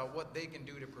 talked about what they can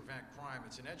do to prevent crime.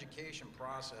 It's an education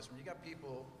process. When you got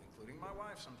people, including my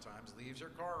wife sometimes, leaves her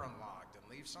car unlocked and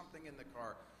leaves something in the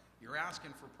car, you're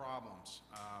asking for problems.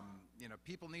 You know,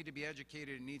 people need to be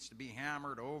educated. It needs to be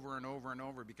hammered over and over and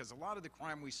over, because a lot of the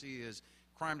crime we see is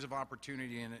crimes of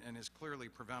opportunity and is clearly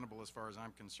preventable as far as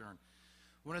I'm concerned.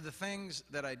 One of the things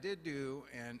that I did do,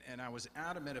 and I was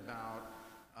adamant about,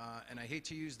 and I hate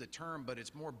to use the term, but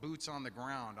it's more boots on the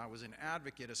ground. I was an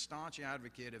advocate, a staunch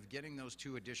advocate of getting those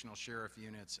 2 additional sheriff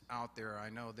units out there.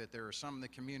 I know that there are some in the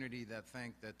community that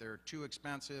think that they're too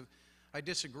expensive. I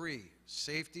disagree.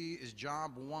 Safety is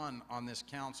job 1 on this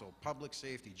council. Public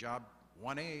safety. Job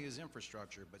 1A is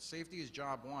infrastructure, but safety is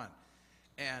job 1.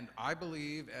 And I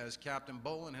believe, as Captain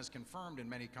Bolin has confirmed in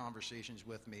many conversations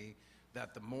with me,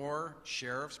 that the more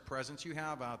sheriff's presence you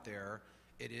have out there,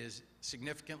 it is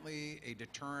significantly a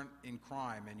deterrent in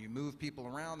crime. And you move people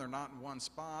around, they're not in one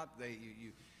spot.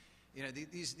 You know,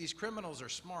 these criminals are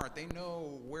smart. They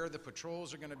know where the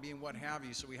patrols are going to be and what have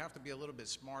you, so we have to be a little bit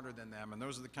smarter than them. And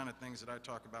those are the kind of things that I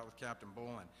talk about with Captain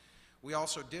Bolin. We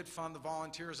also did fund the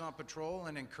volunteers on patrol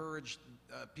and encouraged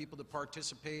people to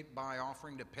participate by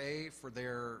offering to pay for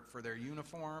their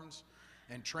uniforms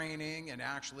and training, and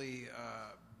actually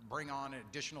bring on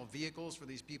additional vehicles for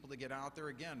these people to get out there.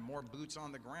 Again, more boots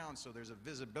on the ground, so there's a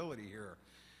visibility here.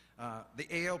 The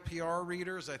ALPR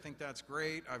readers, I think that's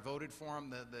great. I voted for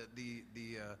them.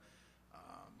 The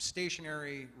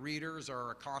stationary readers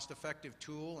are a cost-effective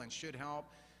tool and should help.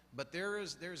 But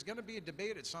there's going to be a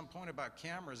debate at some point about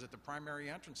cameras at the primary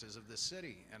entrances of this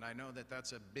city, and I know that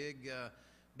that's a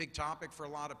big topic for a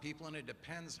lot of people, and it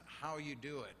depends how you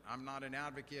do it. I'm not an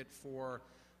advocate for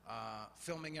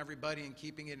filming everybody and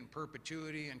keeping it in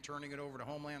perpetuity and turning it over to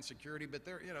Homeland Security, but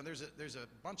there's a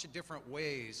bunch of different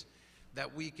ways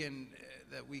that we can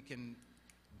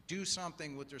do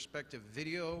something with respect to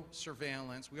video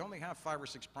surveillance. We only have 5 or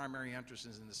 6 primary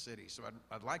entrances in the city, so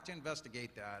I'd like to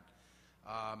investigate that.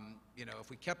 You know, if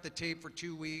we kept the tape for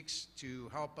 2 weeks to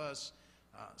help us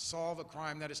solve a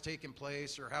crime that has taken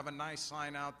place, or have a nice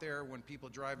sign out there when people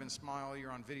drive and smile,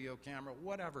 you're on video camera,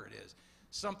 whatever it is,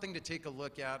 something to take a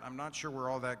look at. I'm not sure where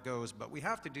all that goes, but we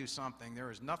have to do something.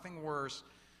 There is nothing worse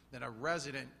than a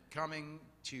resident coming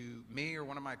to me or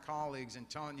one of my colleagues and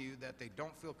telling you that they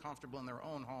don't feel comfortable in their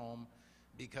own home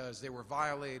because they were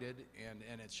violated,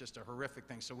 and it's just a horrific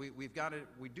thing. So we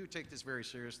do take this very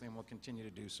seriously, and we'll continue to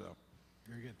do so.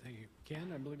 Very good, thank you.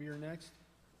 Ken, I believe you're next.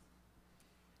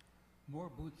 More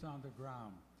boots on the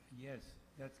ground. Yes,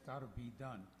 that's got to be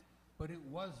done. But it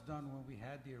was done when we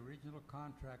had the original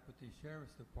contract with the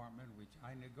Sheriff's Department, which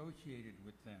I negotiated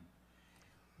with them.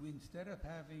 Instead of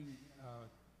having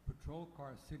patrol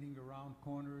cars sitting around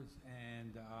corners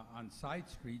and on side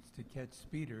streets to catch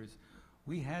speeders,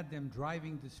 we had them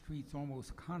driving the streets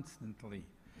almost constantly.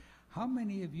 How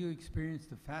many of you experienced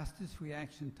the fastest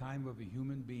reaction time of a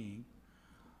human being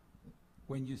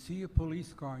when you see a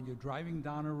police car and you're driving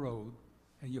down a road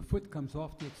and your foot comes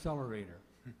off the accelerator?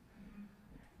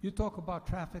 You talk about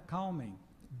traffic calming.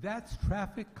 That's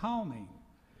traffic calming.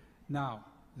 Now,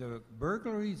 the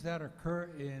burglaries that occur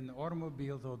in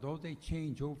automobiles, although they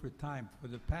change over time, for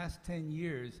the past 10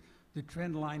 years, the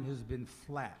trend line has been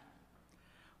flat.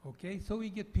 Okay, so we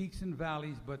get peaks and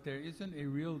valleys, but there isn't a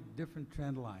real different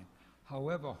trend line.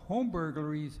 However, home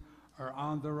burglaries are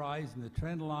on the rise, and the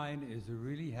trend line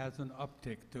really has an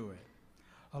uptick to it.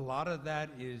 A lot of that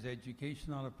is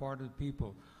education on the part of the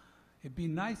people. It'd be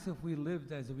nice if we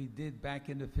lived as we did back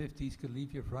in the 50s, could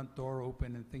leave your front door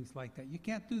open and things like that. You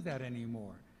can't do that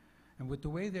anymore. And with the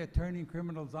way they're turning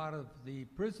criminals out of the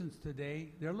prisons today,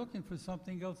 they're looking for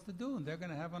something else to do, and they're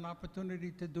going to have an opportunity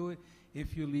to do it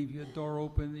if you leave your door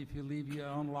open, if you leave it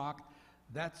unlocked,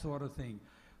 that sort of thing.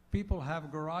 People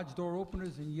have garage door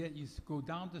openers, and yet you go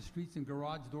down the streets and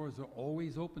garage doors are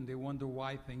always open. They wonder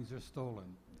why things are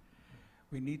stolen.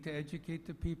 We need to educate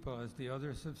the people, as the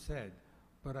others have said.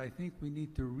 But I think we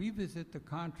need to revisit the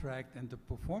contract and the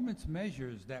performance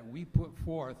measures that we put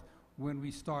forth when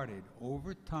we started.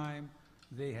 Over time,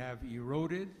 they have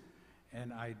eroded,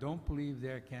 and I don't believe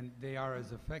they are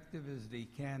as effective as they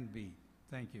can be.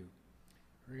 Thank you.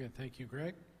 Very good, thank you.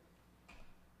 Greg?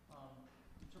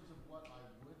 In terms of what I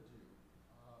would do,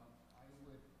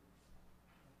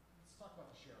 let's talk about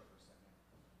the sheriff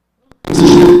for a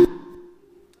second.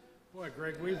 Boy,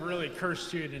 Greg, we've really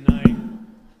cursed you tonight.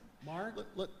 Mark?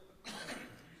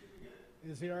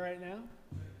 Is he all right now?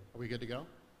 Are we good to go?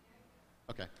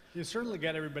 Okay. You certainly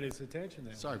got everybody's attention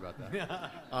there. Sorry about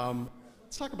that.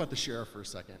 Let's talk about the sheriff for a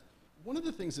second. One of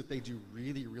the things that they do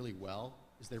really, really well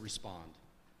is they respond.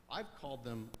 I've called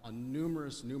them on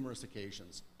numerous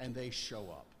occasions, and they show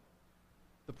up.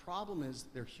 The problem is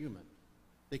they're human.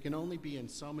 They can only be in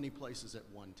so many places at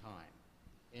one time.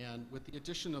 And with the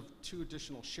addition of 2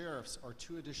 additional sheriffs or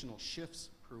 2 additional shifts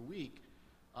per week,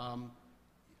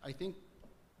 I think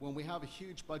when we have a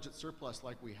huge budget surplus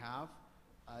like we have,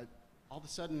 all of a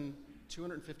sudden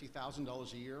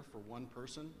 $250,000 a year for one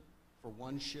person, for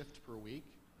one shift per week,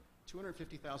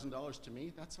 $250,000 to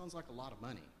me, that sounds like a lot of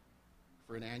money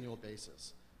for an annual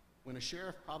basis. When a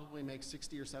sheriff probably makes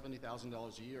 $60,000 or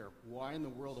 $70,000 a year, why in the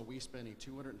world are we spending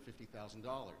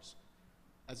 $250,000?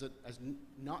 As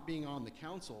not being on the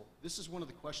council, this is one of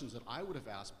the questions that I would have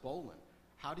asked Bolin.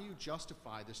 How do you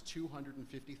justify this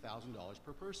 $250,000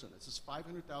 per person? This is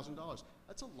 $500,000.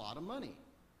 That's a lot of money.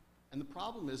 And the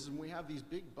problem is when we have these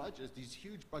big budgets, these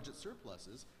huge budget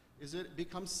surpluses, is that it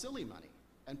becomes silly money.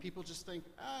 And people just think,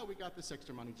 we got this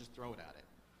extra money, just throw it at it.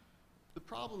 The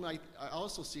problem I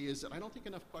also see is that I don't think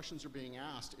enough questions are being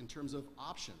asked in terms of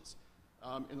options.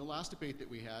 In the last debate that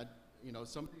we had,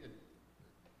 somebody had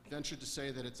ventured to say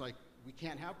that it's like, we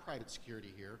can't have private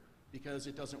security here because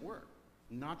it doesn't work.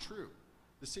 Not true.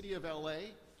 The city of LA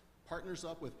partners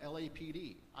up with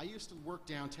LAPD. I used to work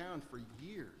downtown for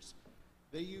years.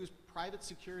 They use private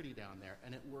security down there,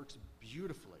 and it works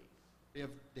beautifully.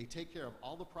 They take care of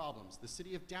all the problems. The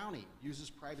city of Downey uses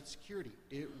private security.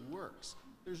 It works.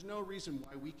 There's no reason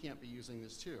why we can't be using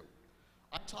this too.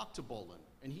 I talked to Bolin,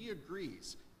 and he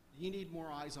agrees. You need more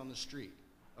eyes on the street,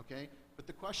 okay? But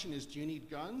the question is, do you need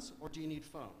guns or do you need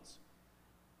phones?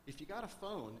 If you got a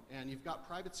phone and you've got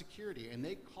private security and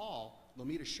they call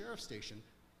Lomita Sheriff Station,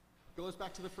 goes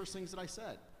back to the first things that I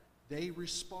said. They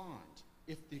respond.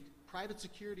 If the private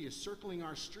security is circling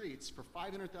our streets for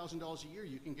 $500,000 a year,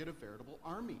 you can get a veritable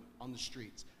army on the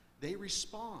streets. They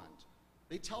respond.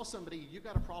 They tell somebody, you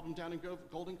got a problem down in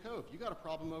Golden Cove. You got a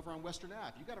problem over on Western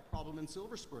Ave. You got a problem in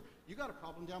Silver Spur. You got a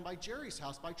problem down by Jerry's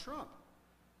house by Trump.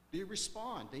 They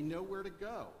respond. They know where to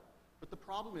go. But the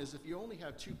problem is, if you only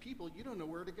have 2 people, you don't know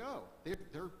where to go.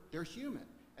 They're human,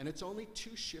 and it's only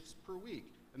 2 shifts per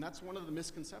week. And that's one of the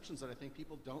misconceptions that I think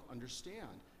people don't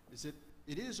understand, is that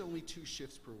it is only 2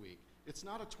 shifts per week. It's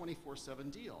not a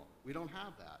 24/7 deal. We don't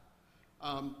have that.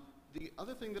 The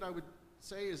other thing that I would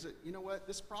say is that, you know what,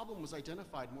 this problem was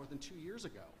identified more than 2 years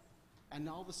ago. And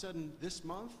all of a sudden, this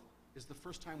month is the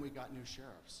first time we got new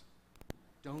sheriffs.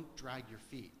 Don't drag your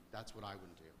feet. That's what I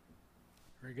would do.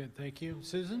 Very good, thank you.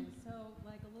 Susan? So,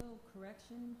 like a little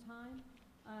correction time,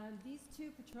 these 2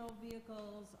 patrol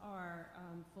vehicles are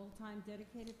full-time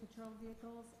dedicated patrol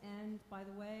vehicles, and by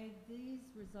the way, these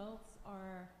results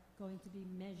are going to be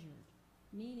measured,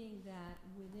 meaning that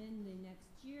within the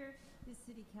next year, the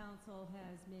City Council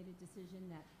has made a decision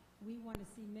that we want to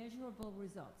see measurable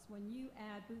results. When you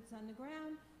add boots on the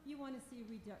ground, you want to see a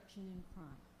reduction in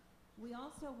crime. We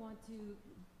also want to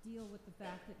deal with the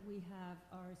fact that we have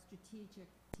our strategic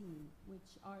team,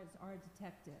 which is our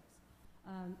detectives.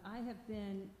 I have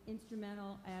been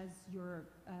instrumental as your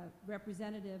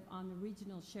representative on the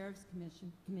Regional Sheriff's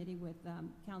Committee with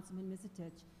Councilman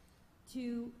Misitich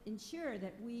to ensure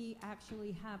that we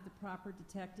actually have the proper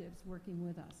detectives working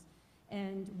with us.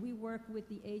 And we work with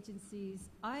the agencies.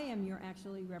 I am your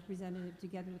actually representative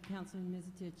together with Councilman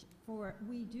Misitich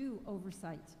we do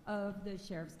oversight of the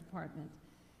Sheriff's Department.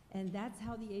 And that's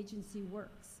how the agency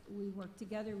works. We work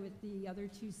together with the other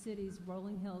 2 cities,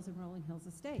 Rolling Hills and Rolling Hills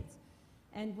Estates.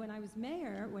 And when I was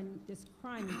mayor, when this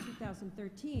crime in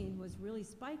 2013 was really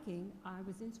spiking, I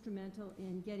was instrumental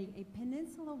in getting a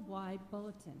peninsula-wide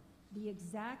bulletin, the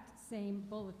exact same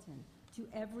bulletin, to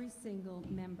every single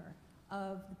member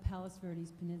of the Palos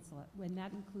Verdes Peninsula, when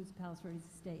that includes Palos Verdes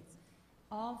Estates.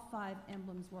 All 5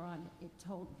 emblems were on it. It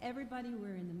told everybody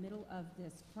we're in the middle of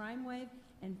this crime wave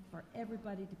and for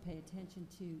everybody to pay attention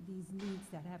to these needs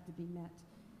that have to be met.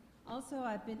 Also,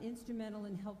 I've been instrumental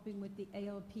in helping with the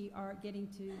ALPR getting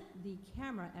to the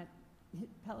camera at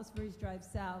Palos Verdes Drive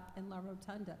South and La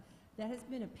Rotunda. That has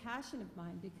been a passion of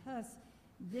mine because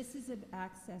this is an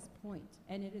access point,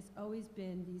 and it has always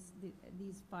been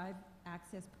these 5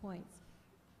 access points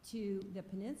to the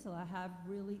peninsula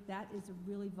that is a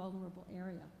really vulnerable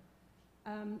area.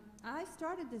 I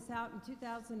started this out in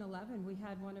 2011. We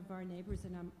had one of our neighbors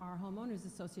in our homeowners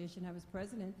association, I was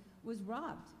president, was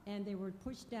robbed, and they were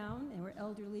pushed down. They were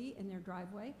elderly in their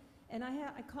driveway, and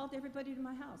I called everybody to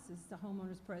my house as the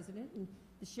homeowners president, and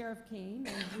the sheriff came,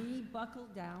 and we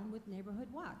buckled down with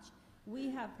Neighborhood Watch.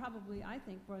 We have probably, I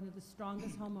think, one of the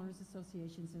strongest homeowners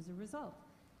associations as a result.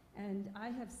 And I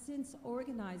have since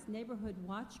organized Neighborhood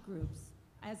Watch groups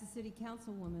as a city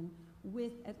councilwoman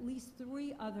with at least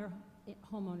 3 other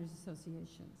homeowners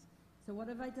associations. So what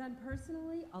have I done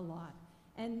personally? A lot.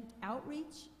 And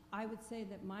outreach, I would say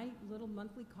that my little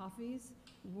monthly coffees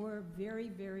were very,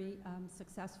 very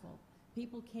successful.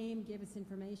 People came, gave us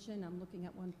information. I'm looking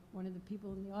at one of the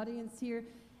people in the audience here,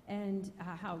 and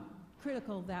how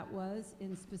critical that was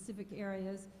in specific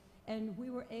areas. And we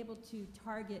were able to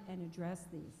target and address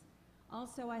these.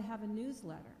 Also, I have a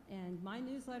newsletter, and my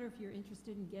newsletter, if you're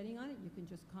interested in getting on it, you can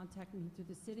just contact me through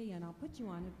the city and I'll put you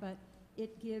on it, but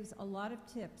it gives a lot of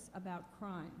tips about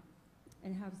crime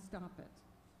and how to stop it.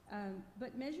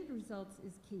 But measured results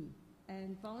is key,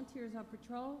 and volunteers on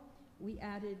patrol, we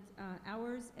added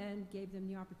hours and gave them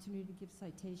the opportunity to give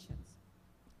citations.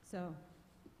 So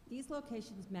these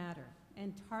locations matter,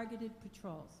 and targeted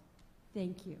patrols.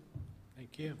 Thank you.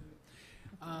 Thank you.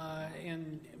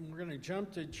 And we're going to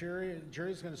jump to Jerry.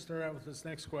 Jerry's going to start out with this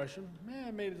next question.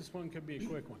 Maybe this one could be a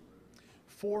quick one.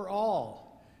 For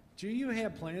all, do you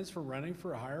have plans for running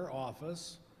for a higher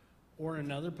office or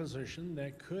another position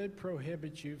that could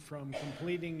prohibit you from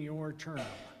completing your term?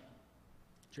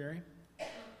 Jerry?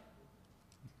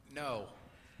 No.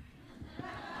 Thank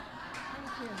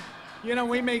you. You know,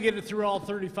 we may get it through all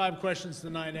 35 questions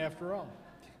tonight after all.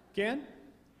 Ken?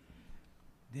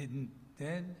 Didn't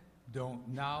then, don't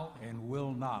now, and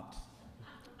will not.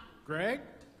 Greg?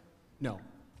 No.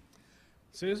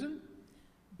 Susan?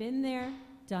 Been there,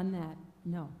 done that.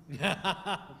 No.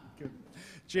 Good.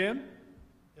 Jim?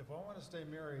 If I want to stay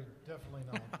married, definitely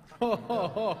no.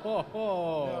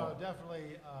 Oh. No,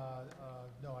 definitely,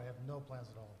 no, I have no plans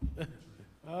at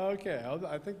all. Okay,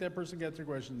 I think that person got their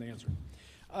question answered.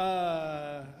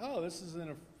 This is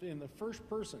in the first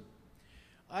person.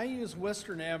 I use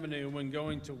Western Avenue when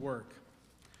going to work.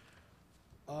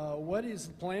 What is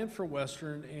the plan for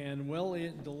Western, and will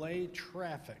it delay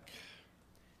traffic?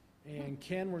 And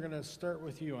Ken, we're going to start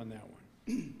with you on that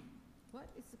one. What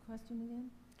is the question again?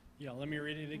 Yeah, let me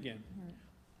read it again. All right.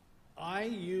 I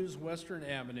use Western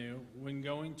Avenue when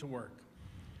going to work.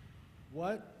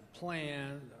 What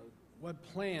plan what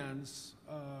plans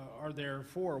are there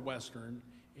for Western,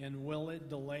 and will it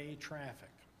delay traffic?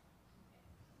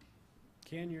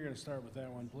 Ken, you're going to start with that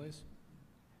one, please.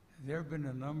 There have been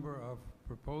a number of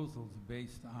proposals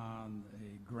based on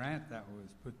a grant that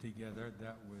was put together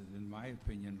that was, in my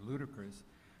opinion, ludicrous,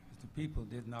 as the people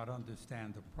did not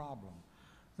understand the problem.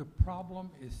 The problem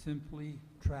is simply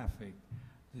traffic.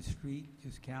 The street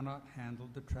just cannot handle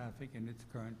the traffic in its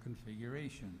current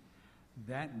configuration.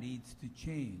 That needs to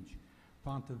change.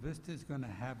 Ponte Vista is going to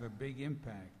have a big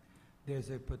impact.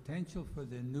 There's a potential for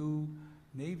the new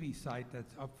Navy site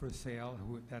that's up for sale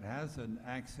that has an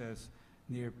access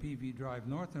near PV Drive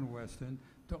North and Western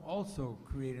to also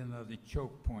create another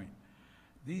choke point.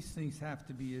 These things have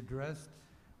to be addressed.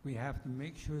 We have to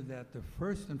make sure that the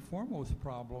first and foremost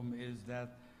problem is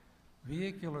that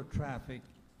vehicular traffic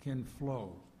can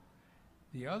flow.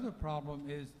 The other problem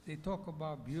is they talk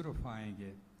about beautifying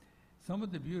it. Some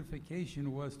of the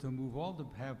beautification was to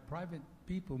have private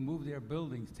people move their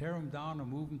buildings, tear them down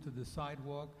and move them to the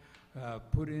sidewalk,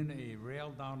 put in a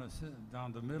rail down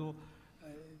the middle.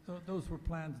 Those were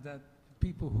plans that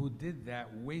people who did that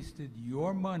wasted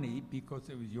your money because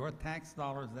it was your tax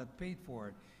dollars that paid for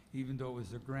it, even though it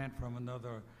was a grant from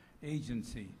another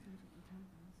agency.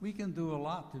 We can do a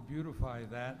lot to beautify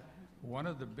that. One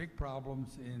of the big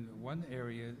problems in one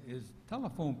area is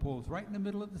telephone poles right in the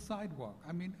middle of the sidewalk.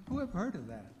 I mean, who have heard of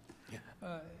that?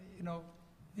 Yeah. You know,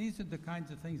 these are the kinds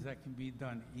of things that can be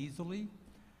done easily.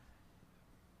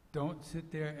 Don't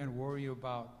sit there and worry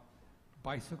about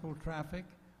bicycle traffic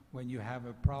when you have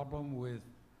a problem with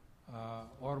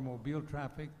automobile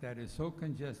traffic that is so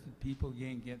congested people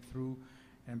can't get through.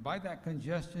 And by that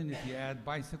congestion, if you add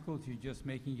bicycles, you're just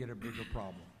making it a bigger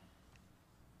problem.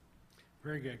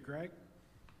 Very good. Greg?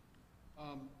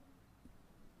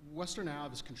 Western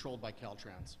Ave is controlled by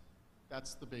Caltrans.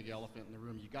 That's the big elephant in the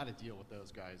room. You got to deal with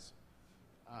those guys.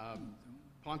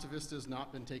 Ponte Vista has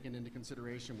not been taken into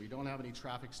consideration. We don't have any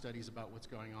traffic studies about what's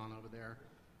going on over there.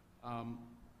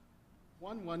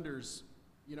 One wonders,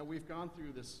 you know, we've gone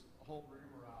through this whole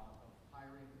rigmarole of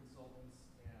hiring consultants,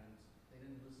 and they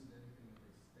didn't listen to anything that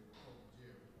they were told to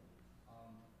do.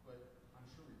 But I'm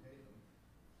sure we paid them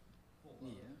full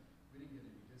load. Yeah. We didn't get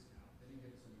any discount. They didn't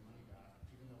give us any money back,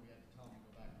 even though we had to tell them to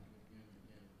go back and do it again and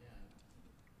again and again.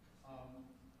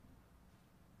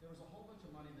 There was a whole bunch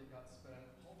of money that got spent,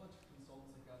 a whole bunch of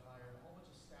consultants that got hired, a whole bunch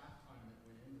of staff time that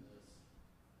went into this,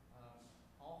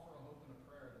 all for a hope and a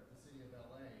prayer that the city of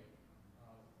LA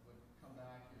would come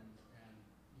back and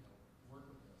you know, work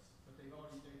with us. But they told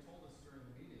us during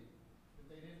the meeting that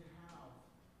they didn't have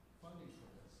funding for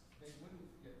this. They wouldn't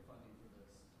get funding for this.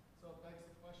 So it begs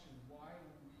the question, why are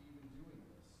we even doing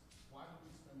this? Why did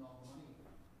we spend all the money?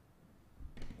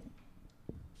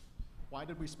 Why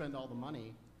did we spend all the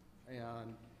money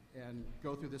and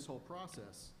go through this whole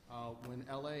process when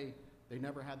LA, they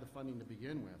never had the funding to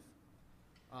begin with?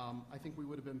 I think we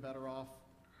would have been better off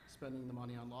spending the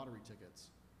money on lottery tickets,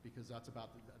 because that's about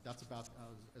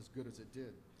as good as it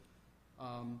did.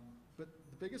 But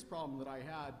the biggest problem that I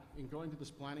had in going to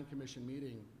this planning commission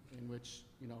meeting, in which,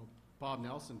 you know, Bob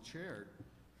Nelson chaired,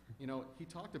 you know, he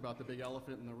talked about the big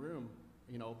elephant in the room,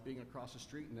 you know, being across the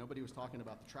street, and nobody was talking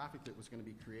about the traffic that was going to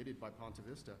be created by Ponte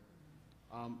Vista.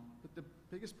 But the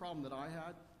biggest problem that I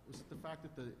had was the fact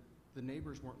that the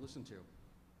neighbors weren't listened to,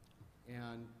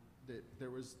 and that there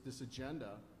was this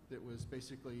agenda that was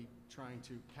basically trying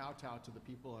to kowtow to the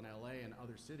people in LA and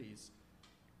other cities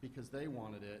because they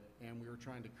wanted it, and we were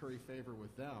trying to curry favor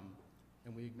with them,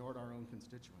 and we ignored our own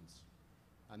constituents.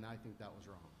 And I think that was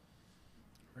wrong.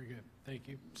 Very good. Thank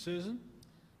you. Susan?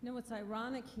 You know, what's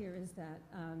ironic here is that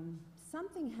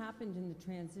something happened in the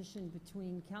transition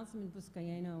between Councilman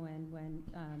Buscaino and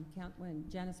when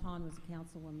Janice Hahn was a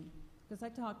councilwoman, because I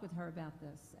talked with her about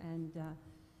this, and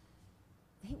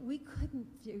we couldn't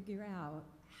figure out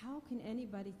how can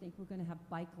anybody think we're going to have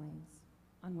bike lanes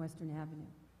on Western Avenue.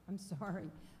 I'm sorry,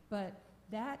 but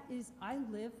that is, I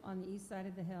live on the east side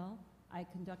of the hill. I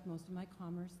conduct most of my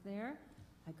commerce there.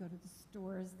 I go to the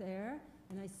stores there,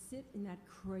 and I sit in that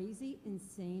crazy,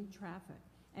 insane traffic.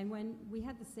 And when we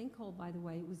had the sinkhole, by the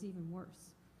way, it was even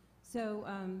worse. So,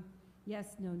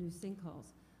 yes, no new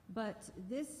sinkholes. But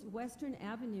this Western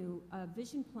Avenue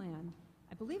vision plan,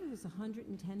 I believe it was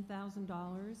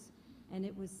 $110,000, and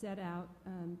it was set out.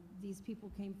 These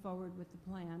people came forward with the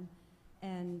plan.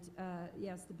 And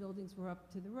yes, the buildings were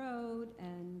up to the road,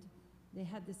 and they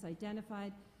had this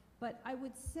identified. But I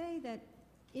would say that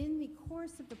in the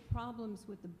course of the problems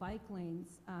with the bike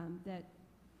lanes that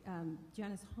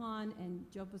Janice Hahn and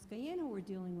Joe Buscaino were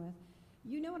dealing with,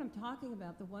 you know what I'm talking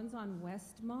about, the ones on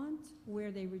Westmont,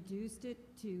 where they reduced it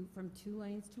from 2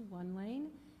 lanes to 1 lane.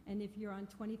 And if you're on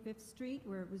 25th Street,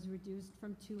 where it was reduced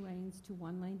from 2 lanes to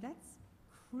 1 lane, that's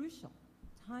crucial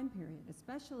time period,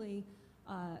 especially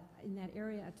in that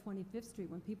area at 25th Street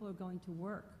when people are going to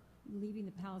work, leaving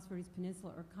the Palos Verdes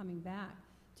Peninsula or coming back,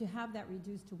 to have that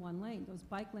reduced to 1 lane. Those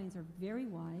bike lanes are very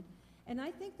wide, and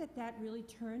I think that that really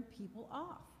turned people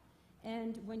off.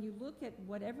 And when you look at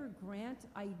whatever grant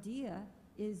idea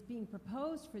is being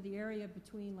proposed for the area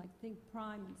between, like, think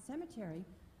Prime and Cemetery,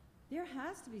 there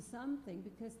has to be something,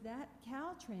 because that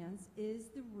Caltrans is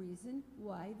the reason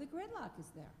why the gridlock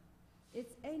is there.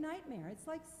 It's a nightmare. It's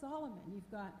like Solomon.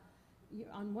 You've got,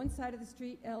 on one side of the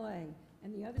street, LA,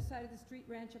 and the other side of the street,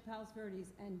 Rancho Palos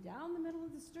Verdes, and down the middle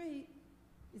of the street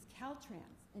is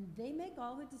Caltrans. And they make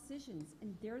all the decisions,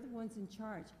 and they're the ones in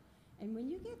charge. And when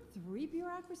you get 3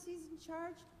 bureaucracies in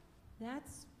charge,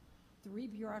 that's 3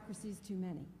 bureaucracies too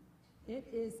many. It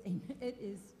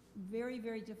is very,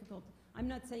 very difficult. I'm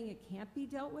not saying it can't be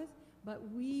dealt with, but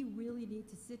we really need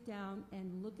to sit down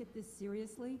and look at this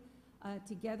seriously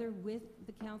together with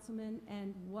the councilman,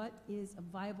 and what is a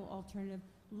viable alternative.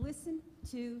 Listen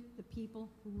to the people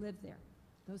who live there.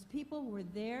 Those people were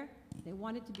there, they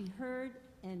wanted to be heard,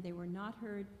 and they were not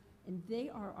heard, and they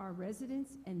are our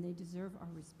residents, and they deserve our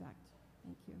respect.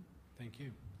 Thank you. Thank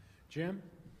you. Jim?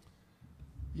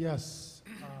 Yes,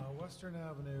 Western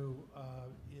Avenue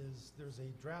there's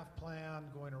a draft plan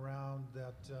going around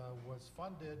that was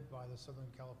funded by the Southern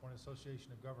California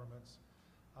Association of Governments.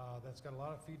 That's got a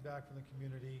lot of feedback from the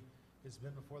community. It's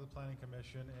been before the Planning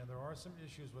Commission, and there are some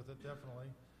issues with it, definitely.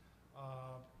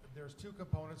 There's 2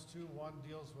 components to. One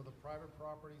deals with a private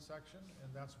property section,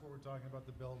 and that's where we're talking about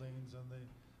the buildings and the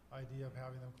idea of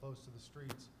having them close to the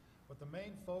streets. But the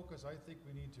main focus I think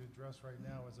we need to address right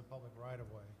now is a public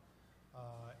right-of-way.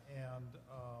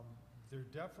 There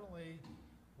definitely,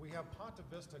 we have Ponte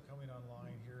Vista coming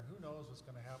online here. Who knows what's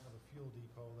going to happen with the fuel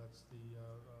depot? That's the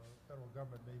federal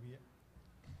government maybe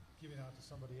giving out to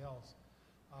somebody else.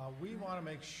 We want to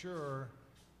make sure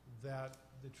that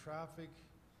the traffic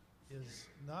is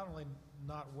not only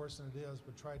not worse than it is,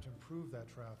 but try to improve that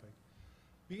traffic.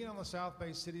 Being on the South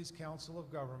Bay Cities Council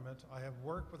of Government, I have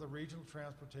worked with a regional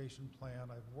transportation plan.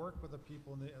 I've worked with the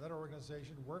people in that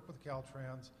organization, worked with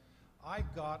Caltrans. I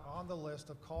got on the list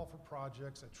of call for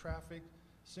projects, a traffic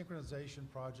synchronization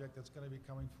project that's going to be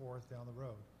coming forth down the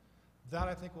road. That,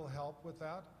 I think, will help with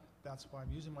that. That's why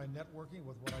I'm using my networking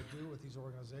with what I do with these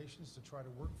organizations to try to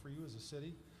work for you as a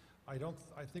city. I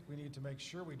think we need to make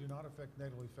sure we do not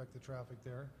negatively affect the traffic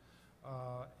there.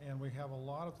 And we have a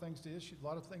lot of things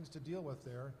to deal with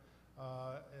there.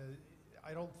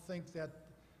 I don't think that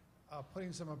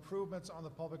putting some improvements on the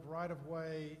public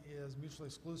right-of-way is mutually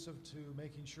exclusive to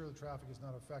making sure the traffic is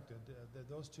not affected.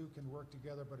 Those 2 can work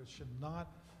together, but it should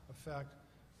not affect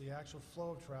the actual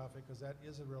flow of traffic, because that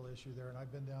is a real issue there. And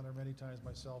I've been down there many times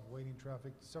myself, waiting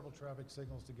several traffic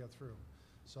signals to get through.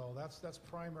 So that's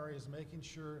primary, is making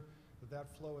sure that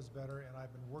flow is better. And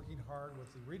I've been working hard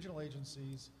with the regional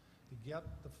agencies to get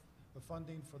the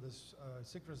funding for this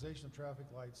synchronization of traffic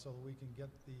lights, so that we can get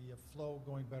the flow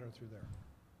going better through there.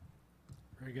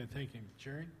 Very good. Thank you.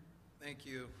 Jerry? Thank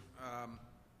you.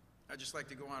 I'd just like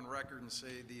to go on record and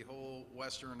say the whole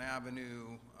Western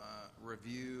Avenue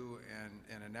review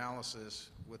and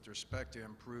analysis with respect to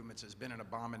improvements has been an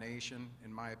abomination,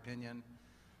 in my opinion.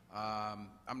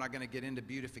 I'm not going to get into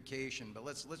beautification, but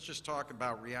let's just talk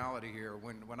about reality here.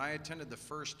 When I attended the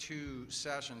first 2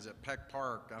 sessions at Peck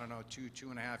Park, I don't know,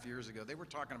 2.5 years ago, they were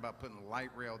talking about putting light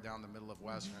rail down the middle of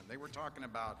Western. They were talking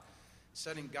about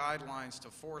setting guidelines to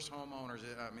force homeowners,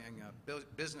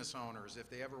 business owners, if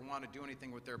they ever want to do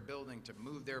anything with their building, to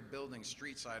move their building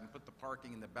street side and put the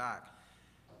parking in the back.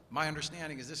 My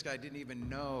understanding is this guy didn't even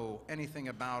know anything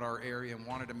about our area and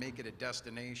wanted to make it a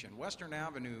destination. Western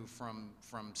Avenue from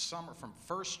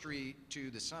 1st Street to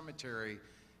the cemetery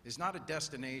is not a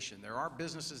destination. There are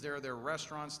businesses there, there are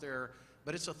restaurants there,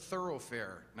 but it's a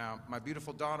thoroughfare. Now, my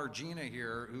beautiful daughter Gina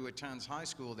here, who attends high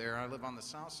school there, I live on the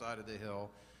south side of the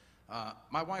hill.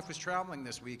 My wife was traveling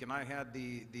this week, and I had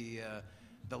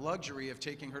the luxury of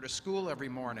taking her to school every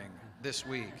morning this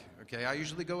week. Okay, I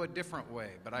usually go a different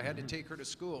way, but I had to take her to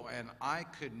school, and I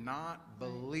could not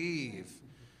believe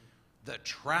the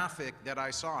traffic that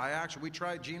I saw. We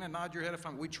tried, Gina, nod your head if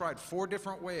we tried 4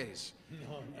 different ways.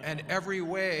 And every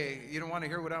way, you don't want to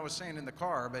hear what I was saying in the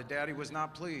car, but Daddy was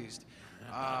not pleased.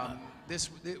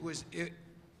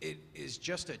 It is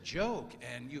just a joke,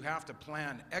 and you have to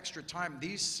plan extra time.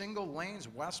 These single lanes,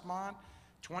 Westmont,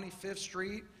 25th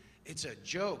Street, it's a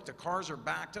joke. The cars are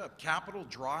backed up. Capitol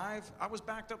Drive, I was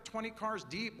backed up 20 cars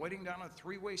deep waiting down a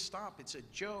 3-way stop. It's a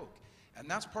joke. And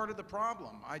that's part of the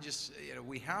problem.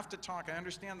 We have to talk. I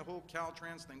understand the whole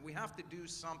Caltrans thing. We have to do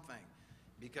something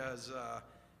because,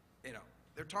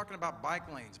 they're talking about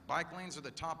bike lanes. Bike lanes are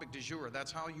the topic du jour.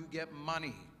 That's how you get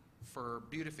money for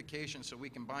beautification so we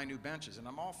can buy new benches. And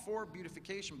I'm all for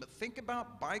beautification, but think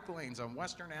about bike lanes on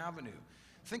Western Avenue.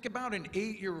 Think about an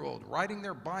 8-year-old riding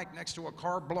their bike next to a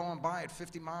car blowing by at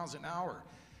 50 miles an hour.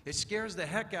 It scares the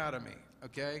heck out of me,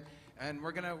 okay? And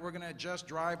we're gonna adjust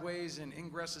driveways and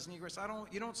ingresses and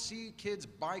egresses. You don't see kids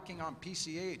biking on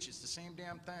PCH. It's the same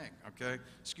damn thing, okay?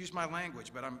 Excuse my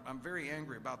language, but I'm very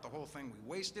angry about the whole thing. We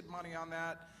wasted money on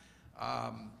that.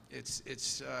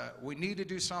 We need to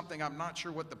do something. I'm not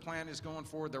sure what the plan is going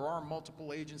forward. There are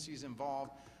multiple agencies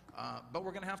involved, but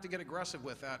we're gonna have to get aggressive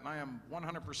with that, and I am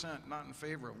 100% not in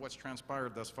favor of what's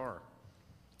transpired thus far.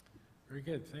 Very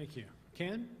good, thank you.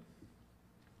 Ken?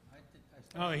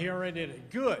 Oh, he already did it.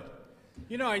 Good.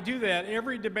 I do that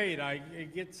every debate. I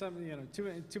get some,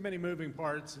 too many moving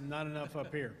parts and not enough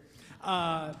up here.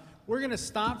 We're going to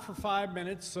stop for 5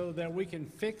 minutes so that we can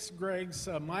fix Greg's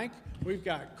mic. We've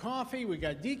got coffee, we've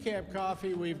got decaf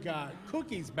coffee, we've got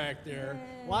cookies back there,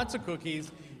 lots of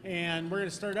cookies, and we're going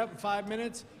to start up in 5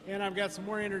 minutes, and I've got some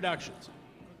more introductions.